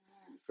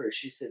 First,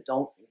 she said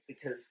don't,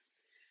 because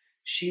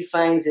she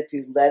finds if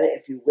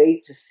you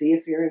wait to see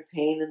if you're in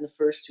pain in the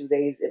first 2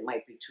 days, it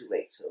might be too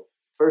late. So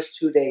first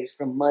 2 days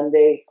from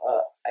Monday,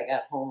 I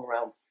got home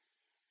around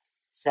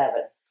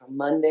 7. From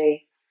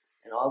Monday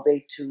and all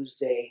day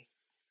Tuesday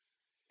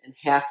and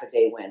half a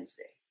day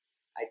Wednesday,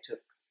 I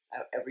took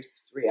every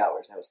 3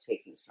 hours I was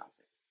taking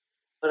something.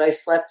 But I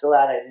slept a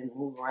lot. I didn't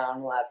move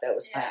around a lot. That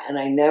was fine. Yeah. And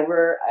I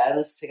never,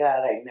 honest to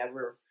God,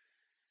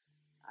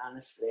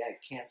 honestly, I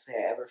can't say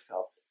I ever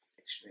felt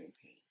extreme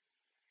pain.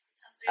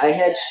 That's I really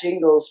had good.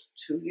 shingles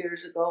 2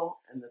 years ago,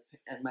 and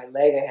my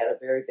leg, I had a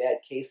very bad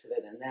case of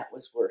it, and that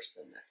was worse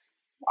than this.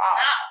 wow.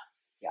 Wow.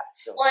 Yeah.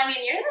 So Well, I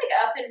mean, you're like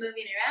up and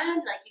moving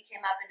around, like you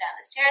came up and down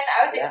the stairs.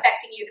 I was Yeah.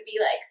 expecting you to be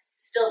like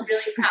still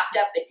really propped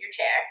up in your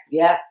chair.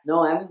 yeah,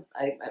 no,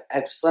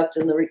 I've slept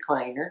in the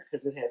recliner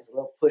because it has a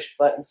little push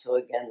button. So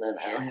again, then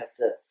I don't have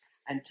to.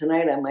 And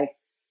tonight I might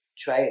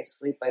try and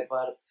sleep. I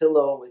bought a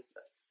pillow with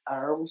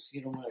arms,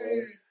 one of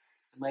those.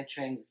 I might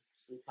try and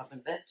sleep up in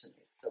bed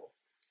tonight. So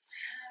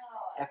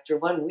Wow. after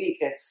 1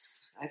 week,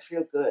 I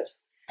feel good.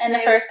 And the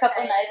I'm first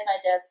couple excited. nights my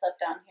dad slept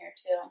down here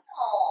too.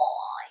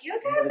 Aw, you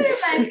guys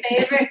are my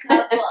favorite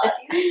couple.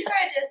 You two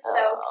are just so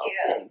Oh,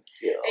 cute. Thank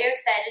you. Are you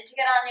excited to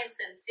get all new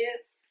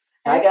swimsuits?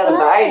 I That's gotta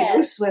buy a fine.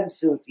 new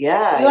swimsuit.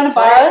 Yeah. You wanna I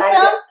borrow find-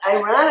 some?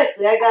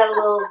 Ironically, I got a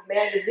little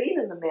magazine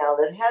in the mail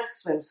that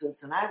has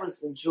swimsuits, and I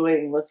was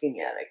enjoying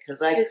looking at it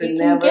because I 'Cause could you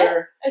can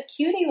never. A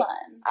cutie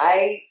one.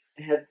 I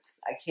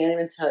can't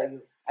even tell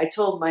you. I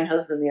told my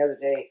husband the other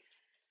day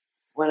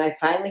when I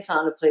finally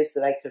found a place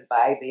that I could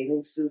buy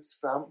bathing suits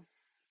from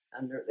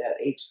under that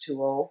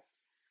H2O.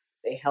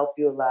 They help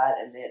you a lot,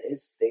 and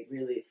they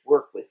really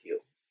work with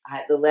you.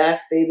 The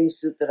last bathing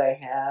suit that I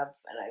have,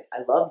 and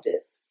I loved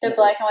it. The It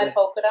black and was white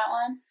polka dot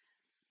one.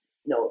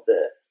 No,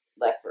 the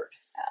leopard.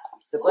 Oh.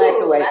 The black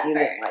and Ooh, white you leopard.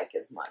 didn't like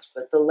as much,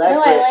 but the leopard.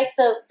 No, I like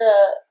the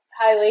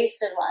high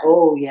waisted ones.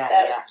 Oh yeah,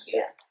 that yeah, was cute.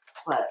 yeah.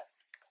 But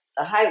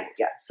the high,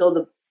 yeah. So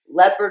the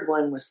leopard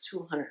one was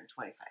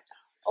 $225,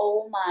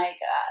 Oh my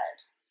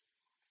god.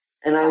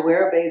 and I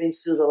wear a bathing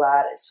suit a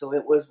lot, so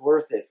it was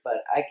worth it.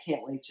 But I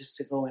can't wait just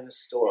to go in a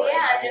store.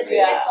 Yeah, and buy just a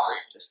bathing pick suit. one.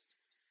 Just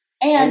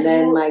And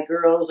then you, my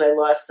girls, I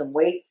lost some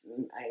weight,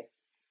 and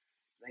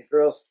my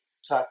girls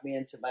talked me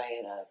into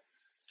buying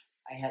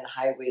I had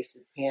high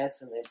waisted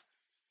pants, and they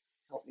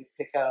helped me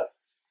pick out.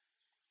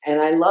 And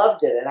I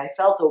loved it, and I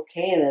felt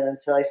okay in it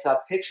until I saw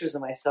pictures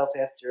of myself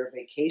after a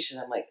vacation.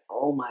 I'm like,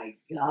 oh my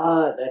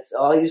God, that's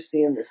all you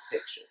see in this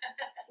picture.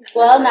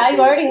 well, And now I you've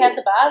did already too. had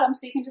the bottom,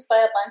 so you can just buy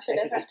a bunch I of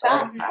could different just buy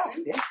the tops. tops.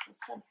 Yeah,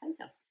 that's what I'm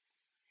thinking.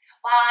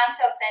 Wow, I'm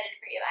so excited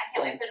for you. I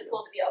can't wait Thank for the you.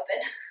 pool to be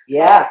open.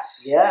 Yeah,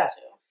 yeah.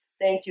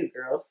 Thank you,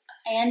 girls.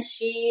 And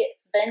she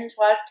binge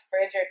watched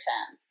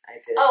Bridgerton. I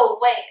did. Oh,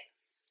 wait.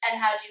 And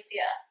how'd you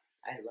feel?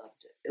 I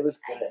loved it. It was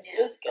I good. knew.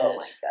 It was good. Oh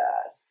my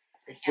God.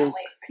 I can't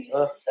wait for He's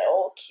Oh.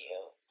 so cute.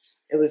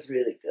 It was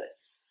really good.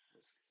 It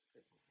was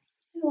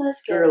It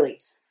was good. girly.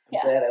 I'm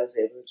Yeah. glad I was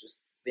able to just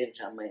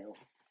binge on my own.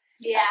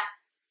 Yeah.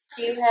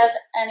 Do you have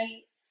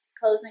any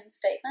closing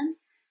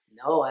statements?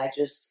 No, I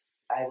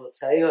will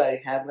tell you,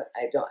 I have,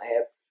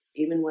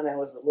 even when I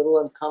was a little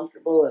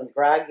uncomfortable and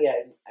groggy,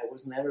 I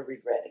was never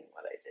regretting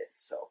what I did.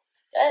 So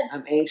Good.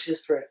 I'm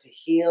anxious for it to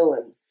heal,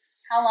 and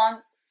How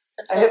long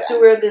I until have to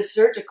then? wear this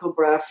surgical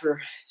bra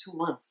for 2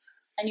 months.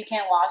 And you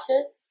can't wash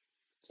it?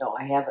 No,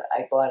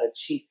 I bought a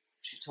cheap,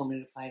 she told me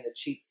to find a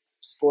cheap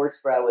sports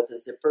bra with a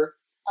zipper.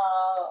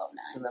 Oh,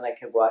 nice. So then I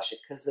could wash it,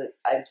 because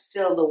I'm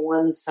still, the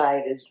one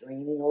side is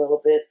draining a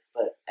little bit,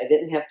 but I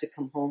didn't have to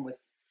come home with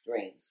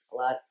drains.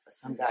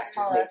 Some doctors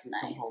make that's you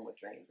come nice. home with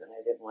drains, and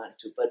I didn't want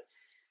to. But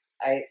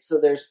I'm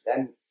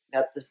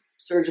got the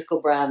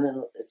surgical bra, and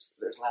then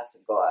there's lots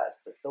of gauze,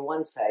 but the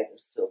one side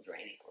is still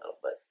draining a little,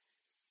 but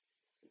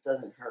it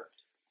doesn't hurt.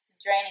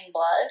 Draining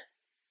blood?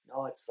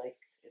 No, it's like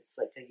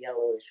a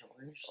yellowish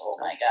orange. Oh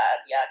stuff. my God,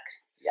 yuck.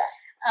 Yeah.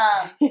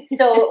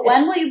 So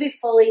when will you be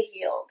fully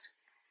healed?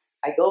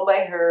 I go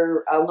by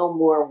her. I'll know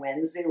more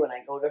Wednesday when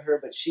I go to her,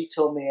 but she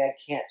told me I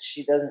can't.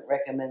 She doesn't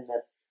recommend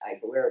that I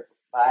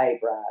buy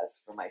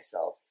bras for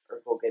myself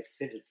or go get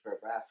fitted for a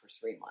bra for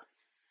 3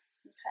 months.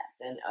 Okay.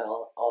 Then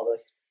all the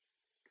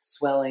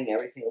swelling,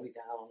 everything will be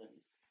down. And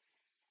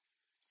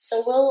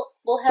so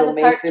we'll have a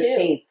May part 15th,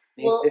 2.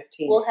 May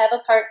 15th. We'll have a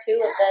part 2 of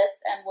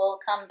this, and we'll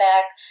come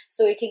back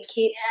so we can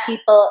keep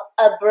people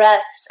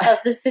abreast of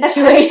the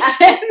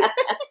situation.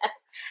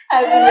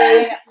 I've been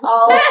waiting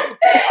all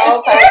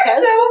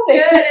podcasts to say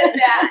good at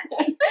that.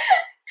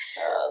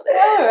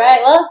 All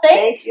right. Well,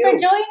 thanks Thank for you.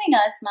 joining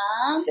us,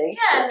 Mom.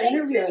 Thanks Yeah, for thanks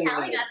interviewing for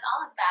telling me. us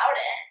all about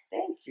it.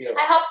 Thank you.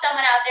 I hope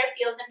someone out there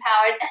feels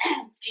empowered.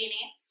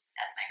 Jeannie,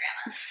 that's my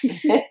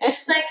grandma.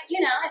 She's like,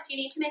 if you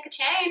need to make a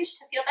change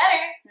to feel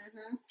better,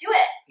 do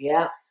it.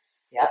 Yeah.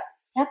 Yep.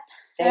 Yep.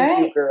 Thank All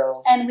you, right.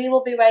 girls. And we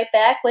will be right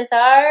back with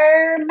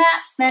our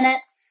Matt's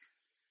Minutes.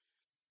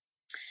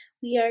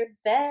 We are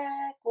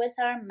back with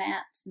our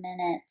Matt's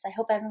Minutes. I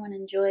hope everyone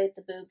enjoyed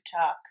the boob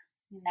talk.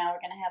 Now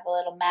we're going to have a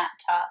little Matt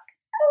talk.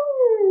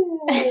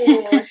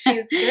 Ooh,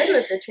 she's good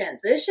with the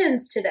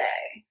transitions today.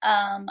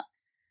 All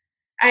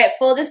right,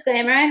 full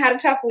disclaimer, I had a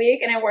tough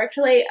week and I worked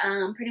late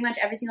pretty much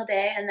every single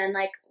day, and then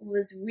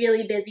was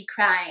really busy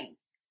crying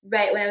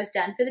right when I was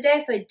done for the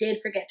day, so I did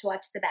forget to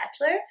watch The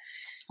Bachelor.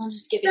 I'll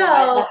just give you the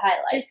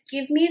highlights. Just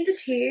give me the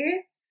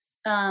tea.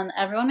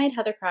 Everyone made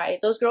Heather cry.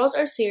 Those girls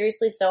are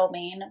seriously so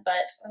mean,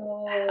 but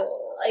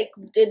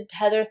did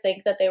Heather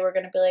think that they were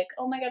going to be like,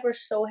 oh my God, we're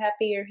so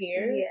happy you're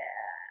here? Yeah.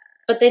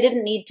 But they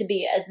didn't need to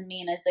be as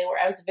mean as they were.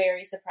 I was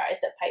very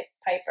surprised that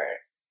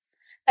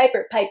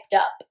Piper piped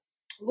up.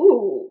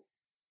 Ooh.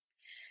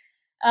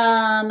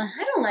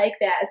 I don't like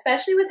that,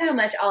 especially with how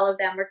much all of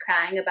them were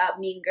crying about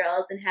Mean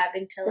Girls and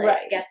having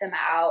to get them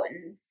out.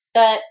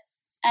 But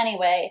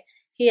anyway,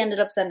 he ended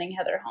up sending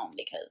Heather home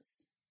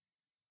because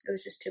it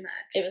was just too much.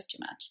 It was too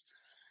much.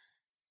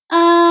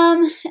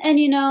 And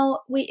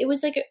it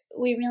was like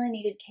we really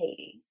needed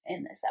Katie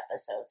in this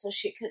episode so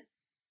she could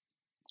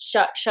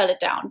shut it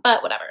down.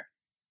 But whatever.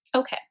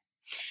 Okay.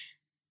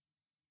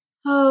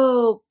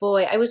 Oh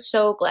boy, I was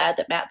so glad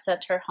that Matt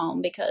sent her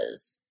home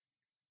because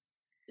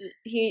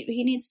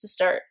he needs to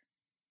start.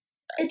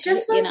 It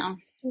just was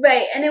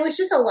right, and it was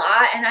just a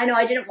lot. And I know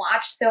I didn't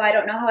watch, so I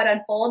don't know how it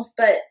unfolds.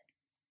 But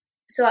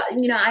so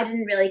I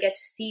didn't really get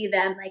to see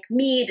them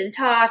meet and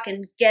talk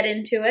and get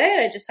into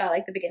it. I just saw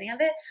the beginning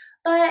of it.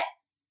 But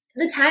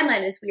the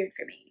timeline is weird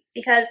for me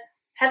because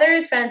Heather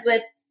is friends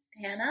with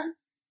Hannah.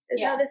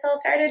 Is how this all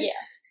started? Yeah.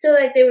 So,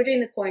 they were doing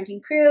the quarantine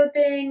crew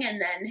thing,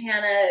 and then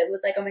Hannah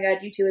was like, oh my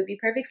God, you two would be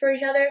perfect for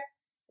each other.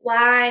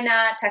 Why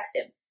not text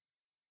him?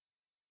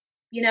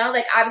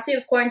 Obviously it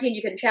was quarantine,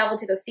 you couldn't travel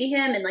to go see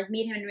him and,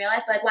 meet him in real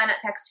life, but, why not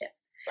text him?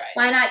 Right.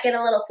 Why not get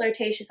a little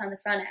flirtatious on the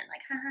front end?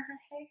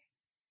 Hey,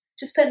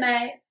 just put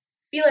my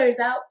feelers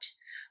out.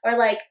 Or,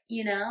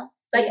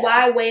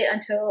 why wait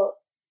until...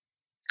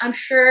 I'm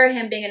sure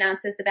him being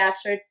announced as The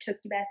Bachelor took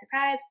you by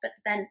surprise, but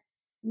then...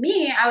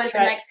 Me, I was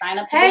like, sign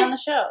up to be on the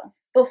show.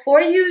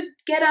 Before you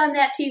get on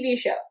that TV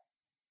show,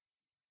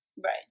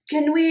 right?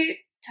 Can we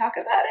talk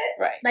about it?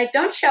 Right.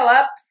 Don't show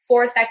up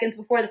 4 seconds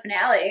before the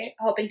finale,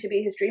 hoping to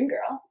be his dream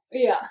girl.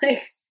 Yeah.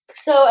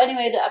 So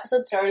anyway, the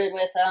episode started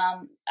with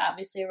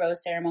obviously a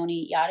rose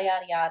ceremony, yada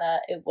yada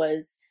yada. It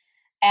was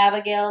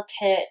Abigail,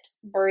 Kit,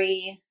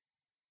 Bree,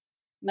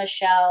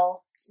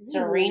 Michelle,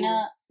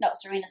 Serena. No,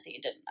 Serena C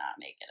did not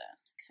make it in.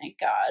 Thank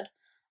God.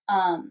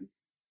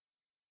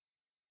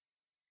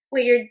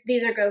 Wait,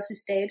 these are girls who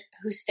stayed?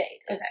 Who stayed.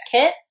 Okay. It's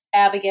Kit,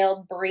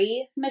 Abigail,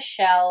 Bree,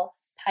 Michelle,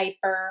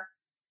 Piper,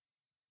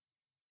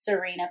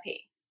 Serena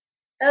P.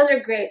 Those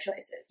are great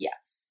choices.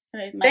 Yes.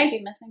 I might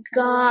be missing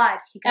God.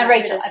 He got and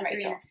Rachel. rid of And Rachel.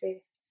 Serena C.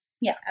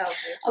 Yeah. Oh,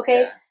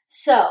 okay.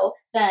 So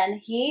then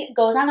he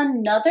goes on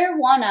another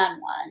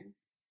one-on-one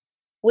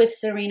with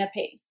Serena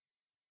P.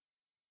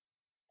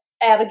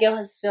 Abigail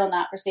has still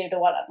not received a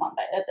one-on-one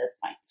at this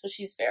point, so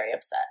she's very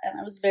upset, and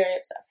I was very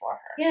upset for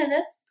her. Yeah,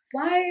 that's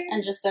why.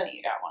 And just then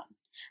you got one.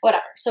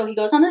 Whatever. So he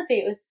goes on this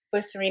date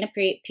with Serena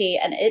P,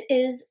 and it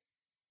is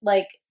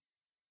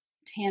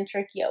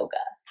tantric yoga.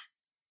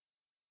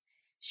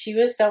 She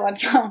was so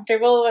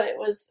uncomfortable, but it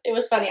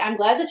was funny. I'm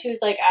glad that she was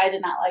I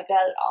did not like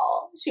that at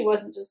all. She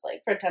wasn't just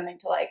pretending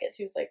to like it.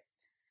 She was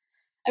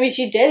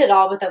she did it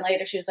all, but then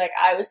later she was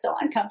I was so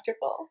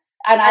uncomfortable.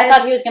 And I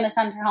thought he was going to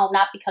send her home,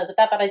 not because of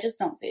that, but I just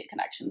don't see a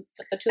connection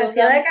with the two of them. I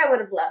feel like I would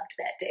have loved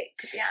that date,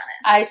 to be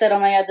honest. I said, oh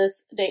my God,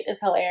 this date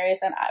is hilarious,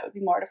 and I would be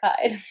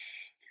mortified.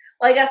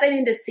 Well, I guess I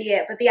need to see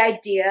it, but the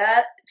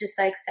idea just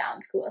like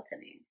sounds cool to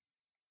me.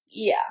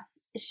 Yeah.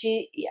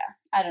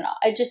 I don't know.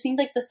 It just seemed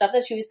like the stuff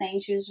that she was saying,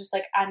 she was just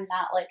like, I'm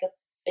not like a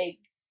big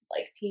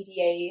like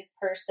PDA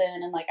person,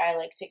 and like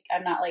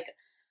I'm not like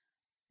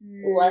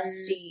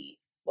lusty,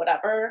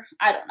 whatever.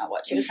 I don't know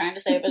what she was trying to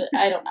say, but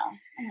I don't know.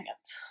 Oh my god.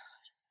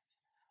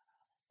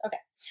 Okay.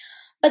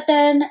 But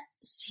then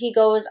he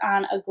goes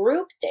on a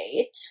group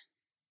date,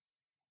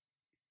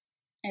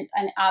 and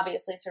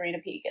obviously Serena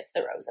P gets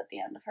the rose at the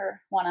end of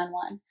her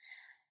one-on-one.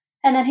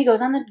 And then he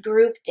goes on the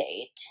group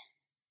date,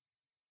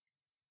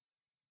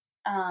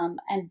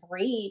 and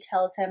Bree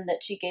tells him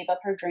that she gave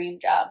up her dream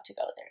job to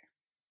go there.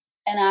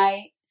 And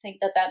I think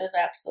that is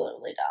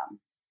absolutely dumb.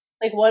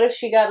 Like, what if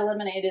she got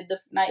eliminated the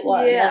night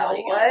one? Yeah,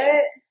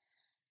 what?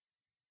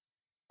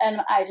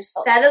 And I just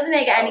felt that doesn't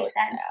make any sense.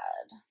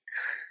 Sad.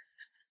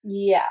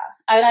 Yeah,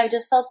 and I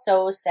just felt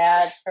so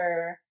sad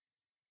for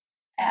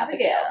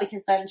Abigail,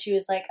 because then she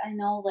was like, I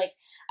know, like,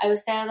 I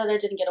was sad that I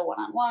didn't get a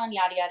one-on-one,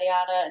 yada yada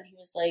yada, and he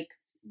was like,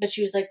 but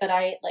she was like, but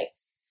I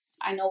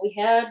know we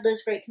had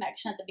this great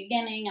connection at the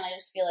beginning, and I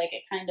just feel like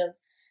it kind of,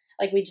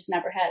 like, we just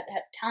never had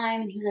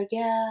time. And he was like,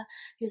 yeah,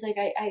 he was like,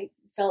 I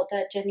felt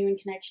that genuine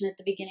connection at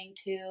the beginning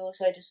too,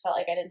 so I just felt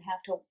like I didn't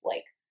have to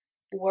like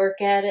work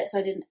at it, so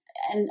I didn't,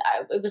 and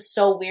it was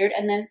so weird.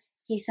 And then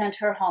he sent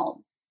her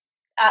home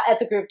at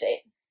the group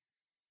date.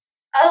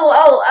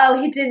 Oh,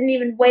 he didn't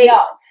even wait.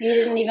 No, he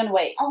didn't even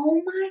wait. Oh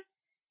my God.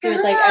 He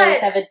was like, I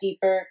just have a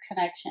deeper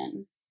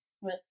connection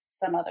with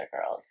some other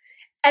girls.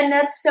 And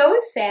that's so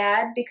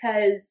sad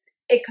because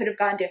it could have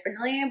gone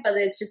differently, but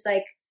it's just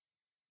like,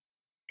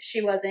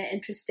 she wasn't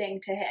interesting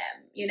to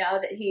him, you know,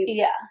 that he,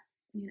 yeah,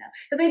 you know,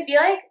 because I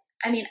feel like,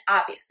 I mean,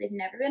 obviously I've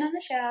never been on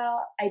the show.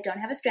 I don't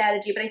have a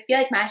strategy, but I feel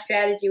like my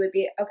strategy would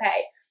be,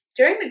 okay,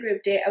 during the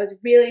group date, I was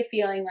really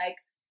feeling like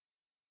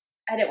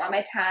I didn't want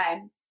my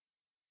time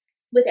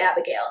with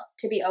Abigail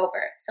to be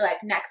over. So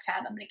like next time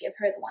I'm going to give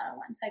her the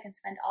one-on-one so I can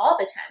spend all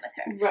the time with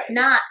her. Right.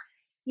 Not,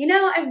 you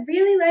know, I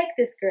really like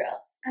this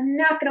girl. I'm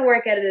not going to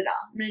work at it at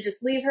all. I'm going to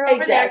just leave her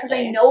over there because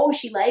I know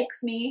she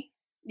likes me.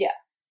 Yeah.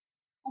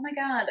 Oh my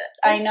God.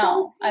 I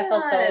know. So I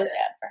felt so sad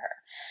for her.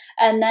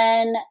 And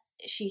then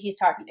he's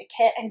talking to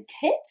Kit, and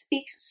Kit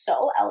speaks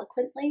so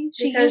eloquently.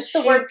 She used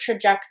the word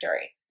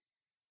trajectory.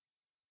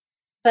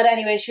 But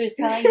anyway, she was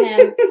telling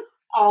him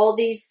all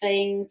these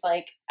things,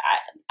 like,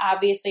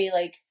 obviously,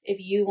 like, if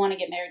you want to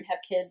get married and have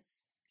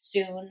kids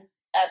soon,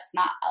 that's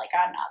not, like,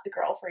 I'm not the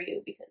girl for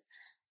you, because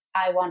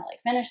I want to,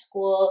 like, finish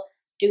school,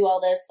 do all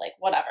this, like,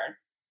 whatever.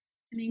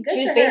 I mean, good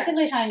she was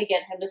basically trying to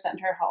get him to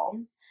send her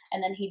home,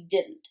 and then he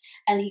didn't.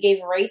 And he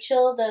gave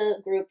Rachel the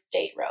group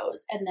date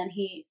rose, and then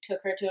he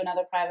took her to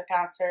another private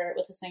concert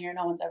with a singer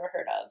no one's ever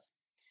heard of.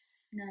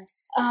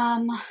 Nice.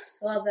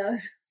 Love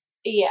those.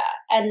 Yeah,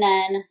 and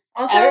then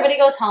also, everybody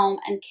goes home,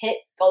 and Kit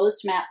goes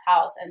to Matt's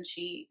house, and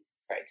she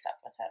breaks up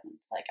with him.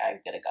 It's like, I'm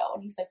gonna go.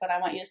 And he's like, but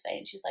I want you to stay.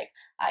 And she's like,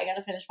 I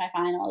gotta finish my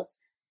finals.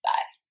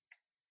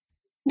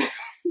 Bye.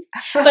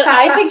 But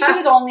I think she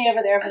was only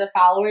over there for the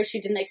followers. She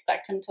didn't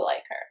expect him to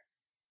like her.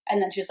 And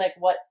then she was like,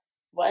 what?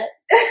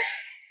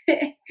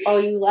 Oh,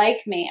 you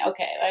like me?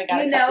 Okay, I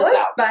gotta cut this out. You know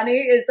what's funny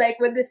is, like,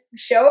 when the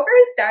show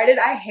first started,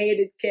 I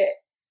hated Kit.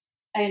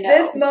 I know.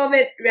 This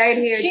moment right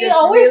here. She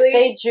always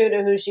stayed true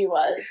to who she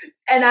was.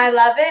 And I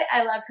love it.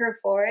 I love her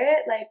for it.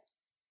 Like,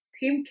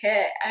 Team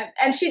Kit.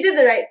 And she did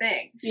the right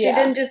thing. She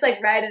didn't just,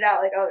 like, write it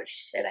out like, oh,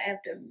 shit, I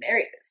have to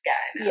marry this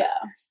guy now.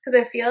 Yeah. Because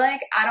I feel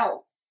like I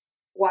don't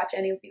watch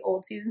any of the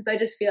old seasons, but I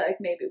just feel like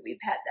maybe we've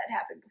had that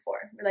happen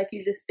before. Where, like,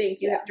 you just think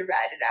you have to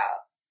ride it out.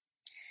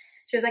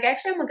 She was like,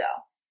 actually, I'm going to go.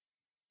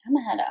 I'm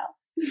going to head out.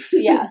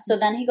 Yeah, so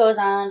then he goes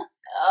on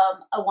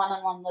a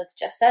one-on-one with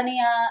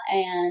Jessenia,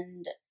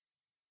 and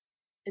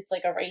it's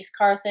like a race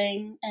car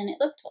thing, and it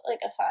looked like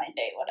a fine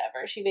date,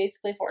 whatever. She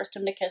basically forced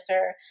him to kiss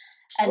her,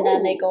 and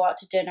then they go out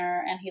to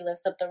dinner, and he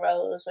lifts up the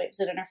rose, wipes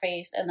it in her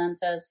face, and then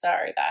says,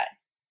 sorry, bye.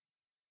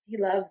 He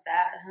loves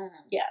that, huh?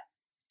 Yeah.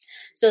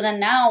 So then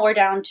now we're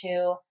down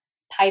to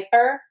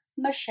Piper,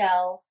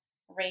 Michelle,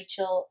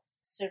 Rachel,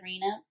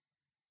 Serena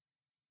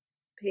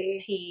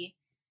P,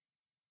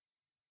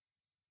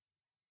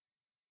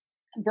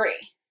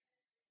 Bree.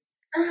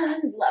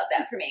 Love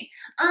that for me.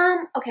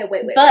 Okay,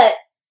 wait. But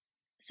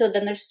so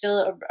then there's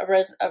still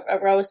a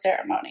rose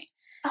ceremony.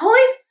 Holy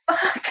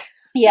fuck!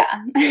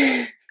 Yeah.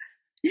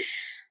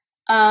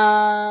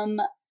 And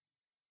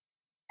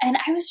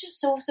I was just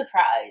so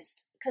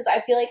surprised because I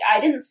feel like I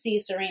didn't see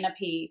Serena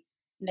P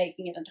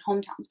making it into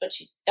hometowns, but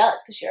she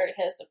does because she already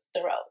has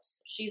the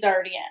rose. She's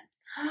already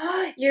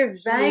in. You're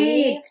right.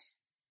 He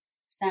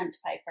sent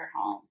Piper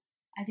home.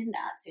 I did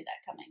not see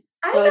that coming.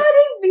 I thought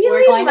he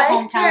really we're going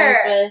liked to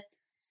hometowns her. with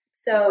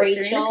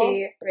Rachel, Serena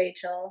P,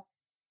 Rachel,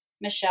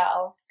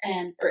 Michelle,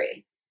 and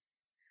Bree.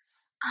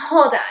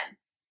 Hold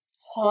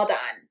on.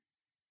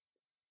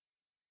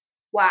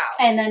 Wow.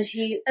 And then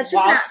she That's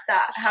just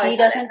not how she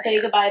doesn't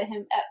say goodbye to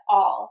him at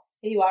all.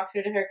 He walks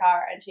her to her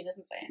car and she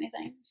doesn't say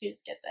anything. She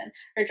just gets in.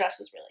 Her dress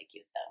was really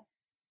cute though.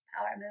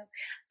 Power move.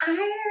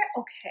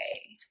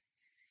 Okay.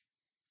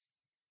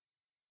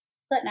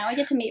 But now we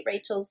get to meet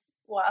Rachel's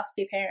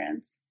waspy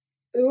parents.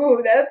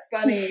 Ooh, that's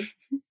funny.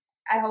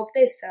 I hope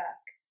they suck.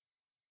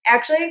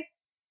 Actually,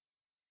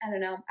 I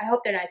don't know. I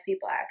hope they're nice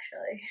people,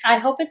 actually. I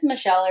hope it's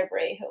Michelle or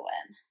Brie who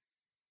win.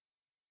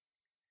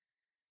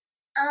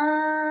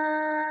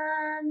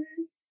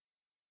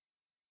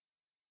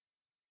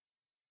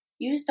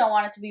 You just don't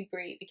want it to be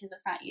Brie because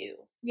it's not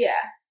you.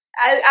 Yeah.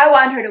 I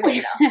want her to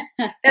win,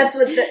 though. That's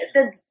what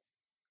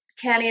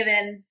can't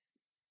even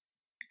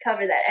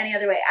cover that any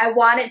other way. I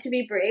want it to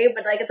be Brie,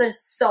 but like it's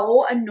just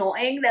so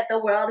annoying that the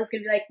world is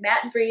gonna be like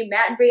Matt and Brie,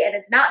 and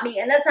it's not me,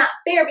 and that's not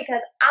fair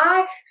because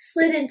I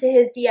slid into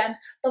his DMs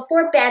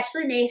before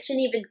Bachelor Nation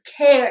even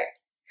cared.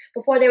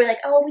 Before they were like,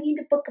 "Oh, we need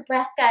to book a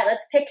black guy.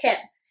 Let's pick him."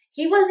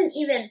 He wasn't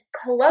even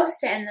close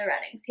to in the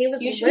runnings. He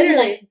was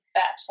literally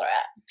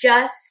Bachelorette,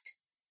 just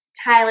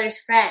Tyler's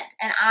friend,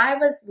 and I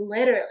was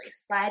literally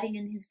sliding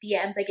in his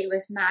DMs like it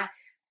was my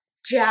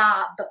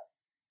job.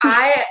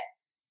 I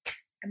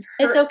am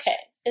hurt. It's okay.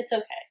 It's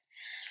okay.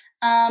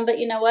 But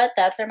you know what?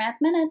 That's our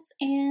Matt's Minutes,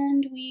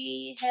 and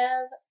we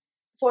have.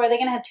 So are they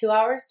going to have 2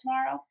 hours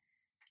tomorrow?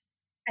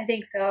 I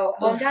think so.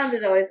 Hometowns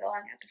is always a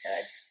long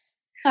episode.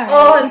 All right.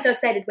 Oh, I'm so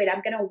excited! Wait,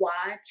 I'm gonna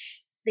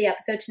watch the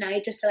episode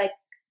tonight just to like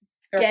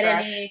get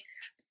any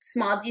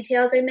small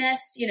details I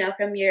missed,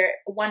 from your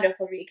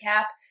wonderful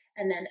recap,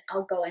 and then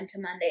I'll go into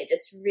Monday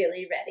just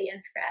really ready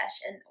and fresh.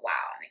 And wow,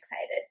 I'm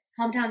excited.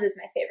 Hometowns is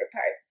my favorite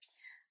part.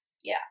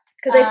 Yeah,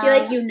 because I feel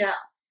like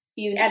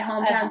at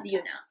Hometowns,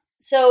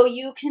 So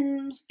you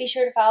can be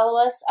sure to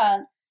follow us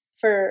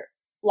for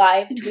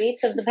live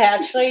tweets of The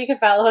Bachelor. You can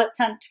follow us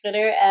on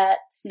Twitter at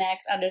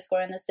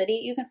snacks_in-the-city.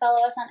 You can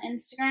follow us on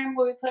Instagram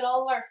where we put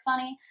all of our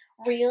funny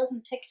reels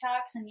and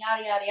TikToks and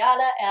yada yada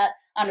yada at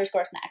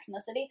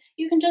 _snacks-in-the-city.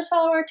 You can just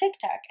follow our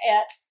TikTok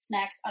at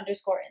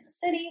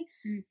snacks_in-the-city.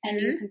 Mm-hmm.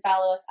 And you can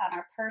follow us on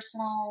our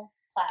personal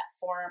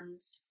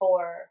platforms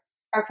for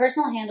our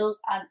personal handles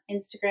on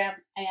Instagram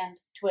and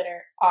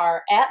Twitter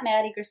are at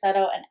Maddie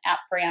Grissetto and at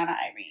Brianna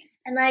Irene.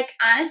 And like,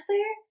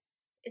 honestly,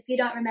 if you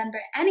don't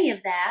remember any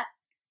of that,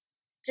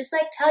 just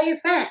like tell your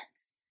friends.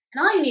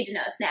 And all you need to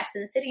know is Snacks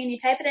in the City, and you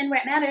type it in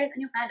where it matters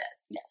and you'll find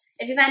us. Yes.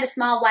 If you find a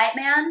small white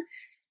man,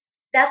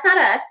 that's not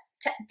us.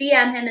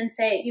 DM him and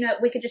say,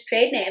 we could just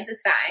trade names,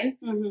 it's fine.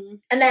 Mm-hmm.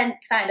 And then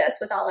find us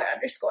with all our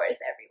underscores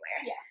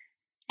everywhere.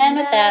 Yeah. And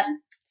with that,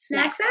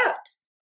 snacks out.